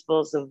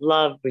principles of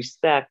love,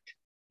 respect,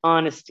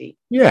 honesty,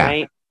 Yeah.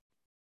 right?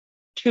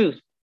 Truth,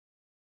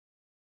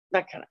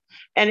 that kind of.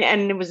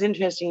 And it was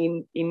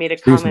interesting. You made a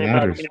Truth comment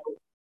about, matters.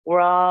 we're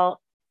all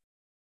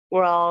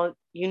we're all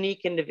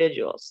unique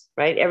individuals,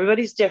 right?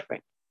 Everybody's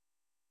different,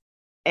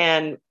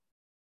 and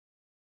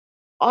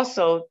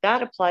also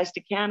that applies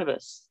to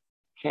cannabis.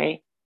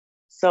 Okay,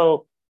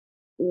 so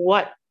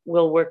what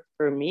will work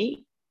for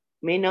me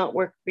may not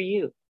work for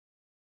you.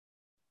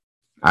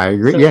 I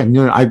agree. So Yeah,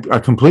 no, I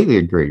completely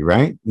agree,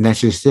 right? And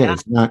that's just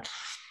it. yeah,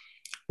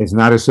 It's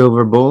not a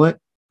silver bullet.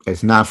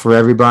 It's not for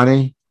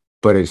everybody,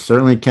 but it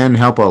certainly can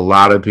help a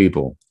lot of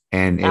people.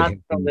 And it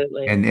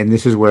absolutely. and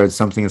this is where it's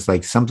something, it's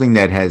like something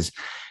that has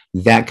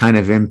that kind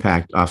of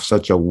impact off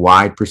such a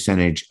wide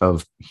percentage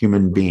of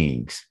human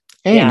beings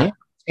Yeah,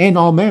 and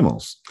all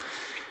mammals.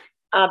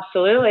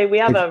 absolutely. We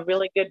have It's, a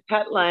really good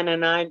pet line,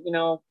 and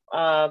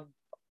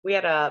we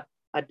had a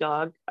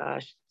dog.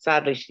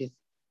 Sadly, she's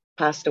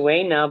passed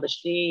away now, but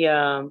she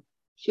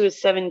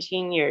was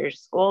 17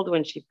 years old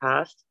when she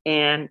passed,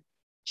 and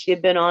she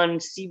had been on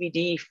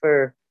CBD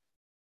for,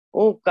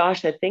 oh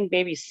gosh, I think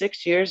maybe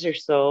 6 years or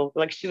so.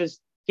 Like, she was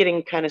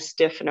getting kind of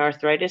stiff and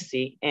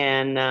arthritis-y,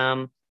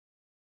 and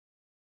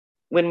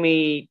when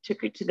we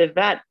took her to the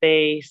vet,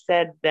 they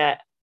said that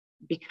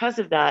because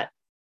of that,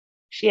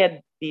 she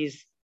had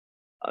these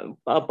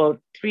about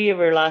 3 of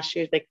her last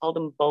years, they called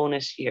them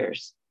bonus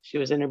years. She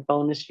was in her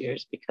bonus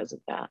years because of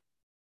that.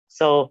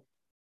 So,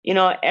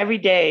 every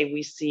day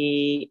we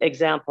see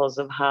examples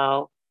of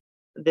how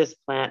this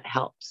plant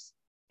helps.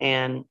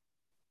 And,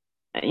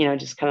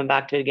 just coming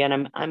back to it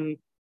again, I'm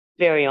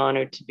very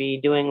honored to be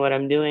doing what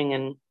I'm doing.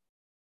 And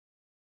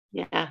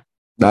yeah,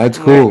 that's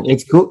and we're, cool.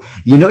 It's cool.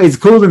 It's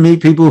cool to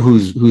meet people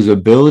whose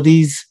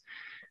abilities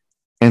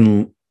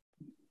and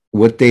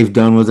what they've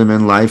done with them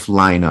in life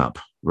line up,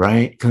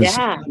 right? Because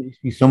yeah,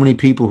 so many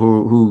people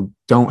who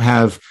don't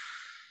have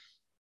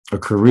a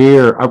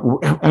career,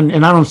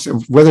 and I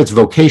don't, whether it's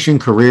vocation,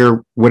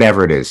 career,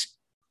 whatever it is,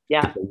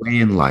 yeah, it's a way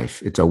in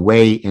life. It's a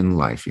way in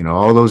life.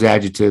 All those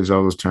adjectives,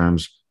 all those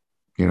terms.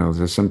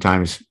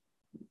 Sometimes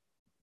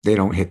they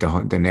don't hit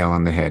the nail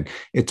on the head.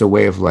 It's a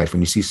way of life.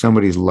 When you see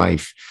somebody's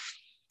life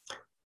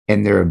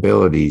and their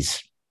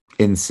abilities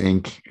in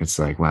sync, it's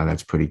like, wow,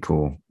 that's pretty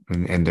cool.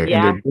 And they're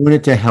yeah, doing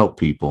it to help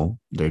people.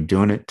 They're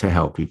doing it to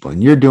help people,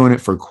 and you're doing it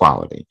for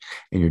quality,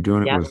 and you're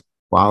doing it yeah, with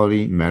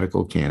quality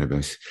medical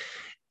cannabis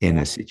in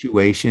yeah. a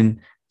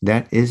situation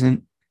that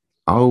isn't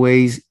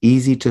always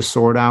easy to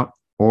sort out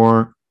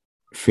or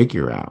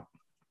figure out.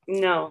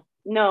 No,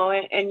 no.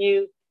 And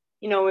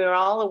we're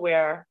all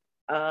aware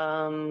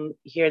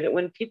here that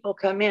when people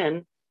come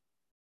in,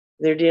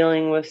 they're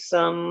dealing with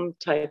some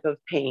type of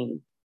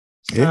pain.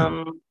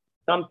 Yeah,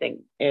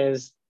 Something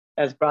has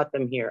brought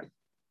them here,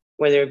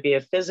 whether it be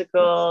a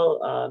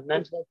physical,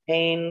 mental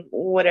pain,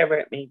 whatever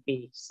it may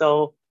be.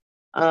 So,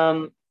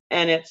 and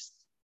it's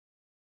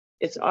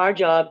our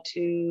job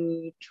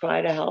to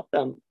try to help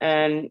them.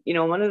 And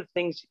one of the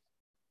things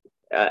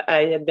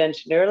I had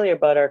mentioned earlier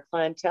about our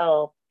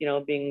clientele,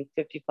 being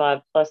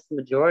 55 plus, the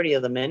majority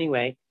of them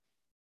anyway.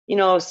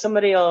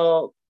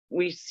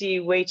 We see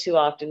way too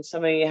often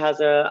somebody has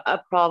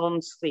a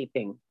problem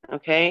sleeping.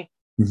 Okay.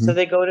 So mm-hmm.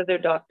 they go to their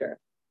doctor,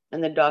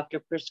 and the doctor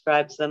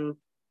prescribes them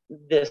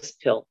this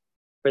pill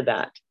for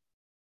that.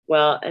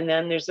 Well, and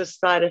then there's a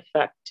side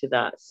effect to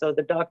that. So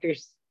the doctor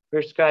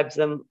prescribes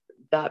them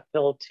that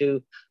pill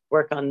to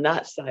work on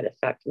that side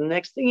effect. And the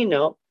next thing you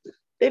know,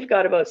 they've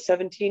got about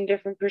 17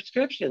 different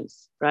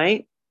prescriptions,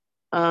 right?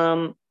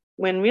 When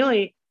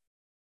really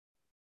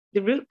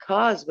the root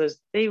cause was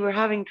they were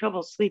having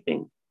trouble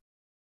sleeping.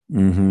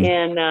 Mm-hmm.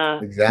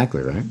 And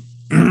Exactly right.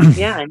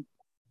 yeah,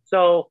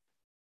 so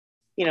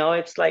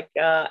it's like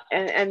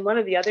and one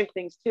of the other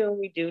things too,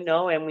 we do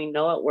know, and we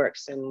know it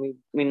works, and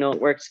we know it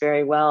works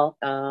very well,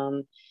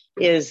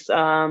 is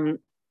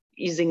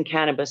using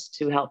cannabis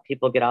to help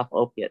people get off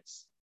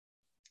opiates.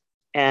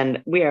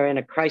 And we are in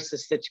a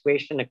crisis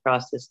situation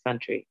across this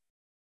country,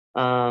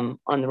 on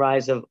the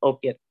rise of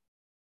opiate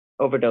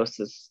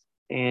overdoses.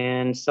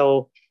 And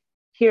so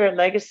here at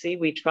Legacy,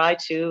 we try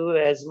to,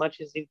 as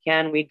much as we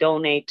can, we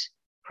donate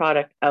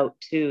product out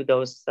to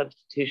those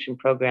substitution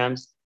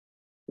programs,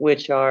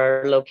 which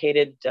are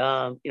located,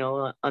 on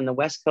the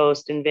West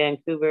Coast in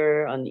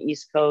Vancouver, on the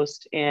East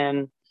Coast,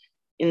 and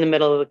in the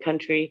middle of the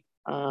country.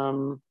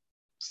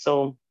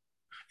 So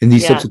In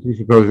these yeah,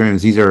 substitution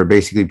programs, these are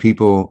basically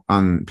people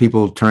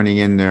turning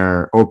in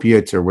their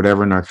opiates or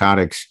whatever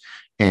narcotics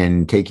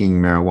and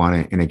taking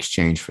marijuana in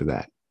exchange for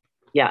that.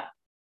 yeah,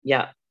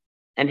 yeah,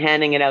 and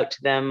handing it out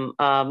to them.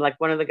 Like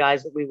one of the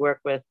guys that we work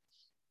with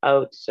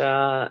out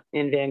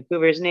in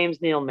Vancouver, his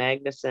name's Neil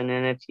Magnuson,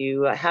 and if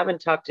you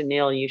haven't talked to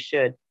Neil, you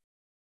should.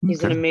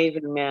 He's an Okay.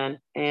 amazing man,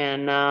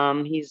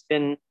 and he's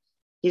been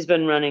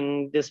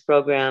running this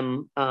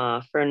program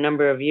for a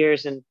number of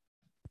years, and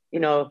you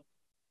know,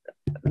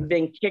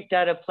 being kicked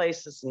out of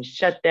places and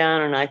shut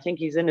down. And I think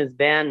he's in his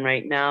van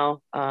right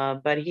now,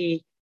 but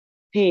he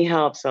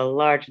helps a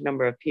large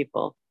number of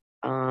people.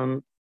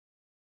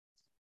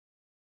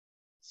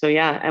 So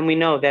yeah, and we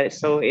know that it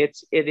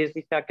is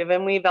effective,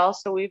 and we've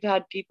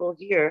had people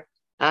here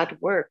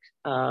at work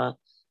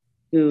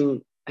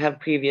who have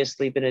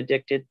previously been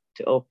addicted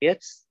to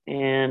opiates,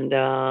 and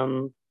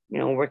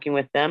working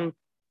with them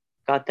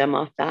got them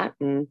off that,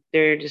 and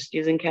they're just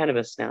using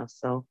cannabis now.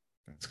 So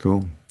That's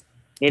cool.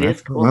 it That's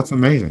is cool. cool. That's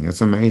amazing.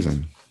 It's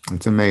amazing.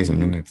 It's amazing.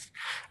 Mhm. And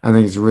I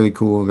think it's really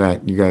cool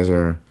that you guys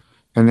are,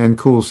 and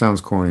cool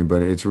sounds corny,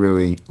 but it's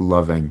really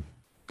loving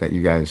that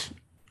you guys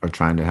are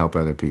trying to help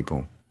other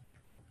people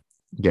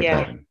get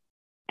Yeah. better.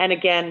 And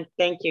again,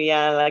 thank you.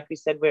 Yeah, like we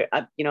said, we're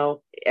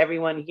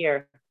everyone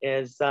here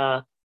is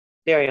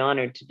very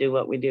honored to do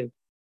what we do,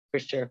 for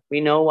sure. We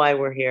know why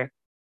we're here.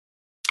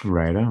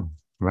 Right on.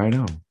 Right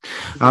on.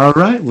 All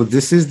right. Well,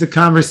 this is the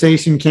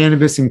Conversation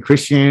Cannabis and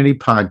Christianity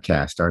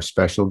podcast. Our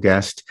special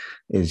guest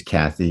is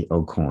Cathy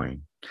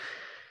Aucoin.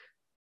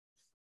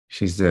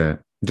 She's the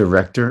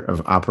director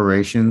of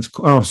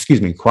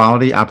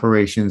quality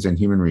operations and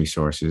human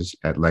resources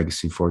at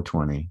Legacy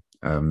 420,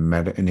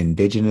 an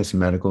indigenous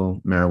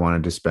medical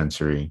marijuana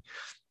dispensary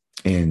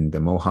in the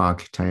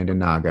Mohawk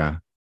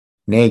Tyendinaga.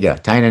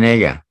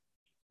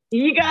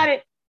 You got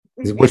it.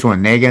 Which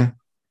one? Naga?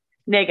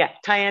 Nega,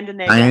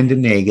 Tyendinaga.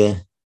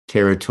 Tyendinaga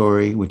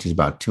Territory, which is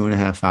about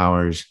 2.5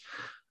 hours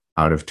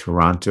out of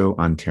Toronto,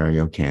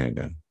 Ontario,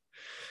 Canada.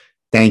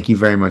 Thank you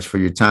very much for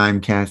your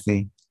time,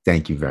 Cathy.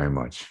 Thank you very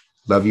much.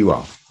 Love you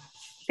all.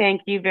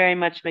 Thank you very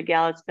much,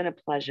 Miguel. It's been a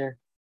pleasure.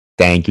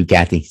 Thank you,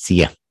 Cathy. See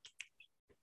ya.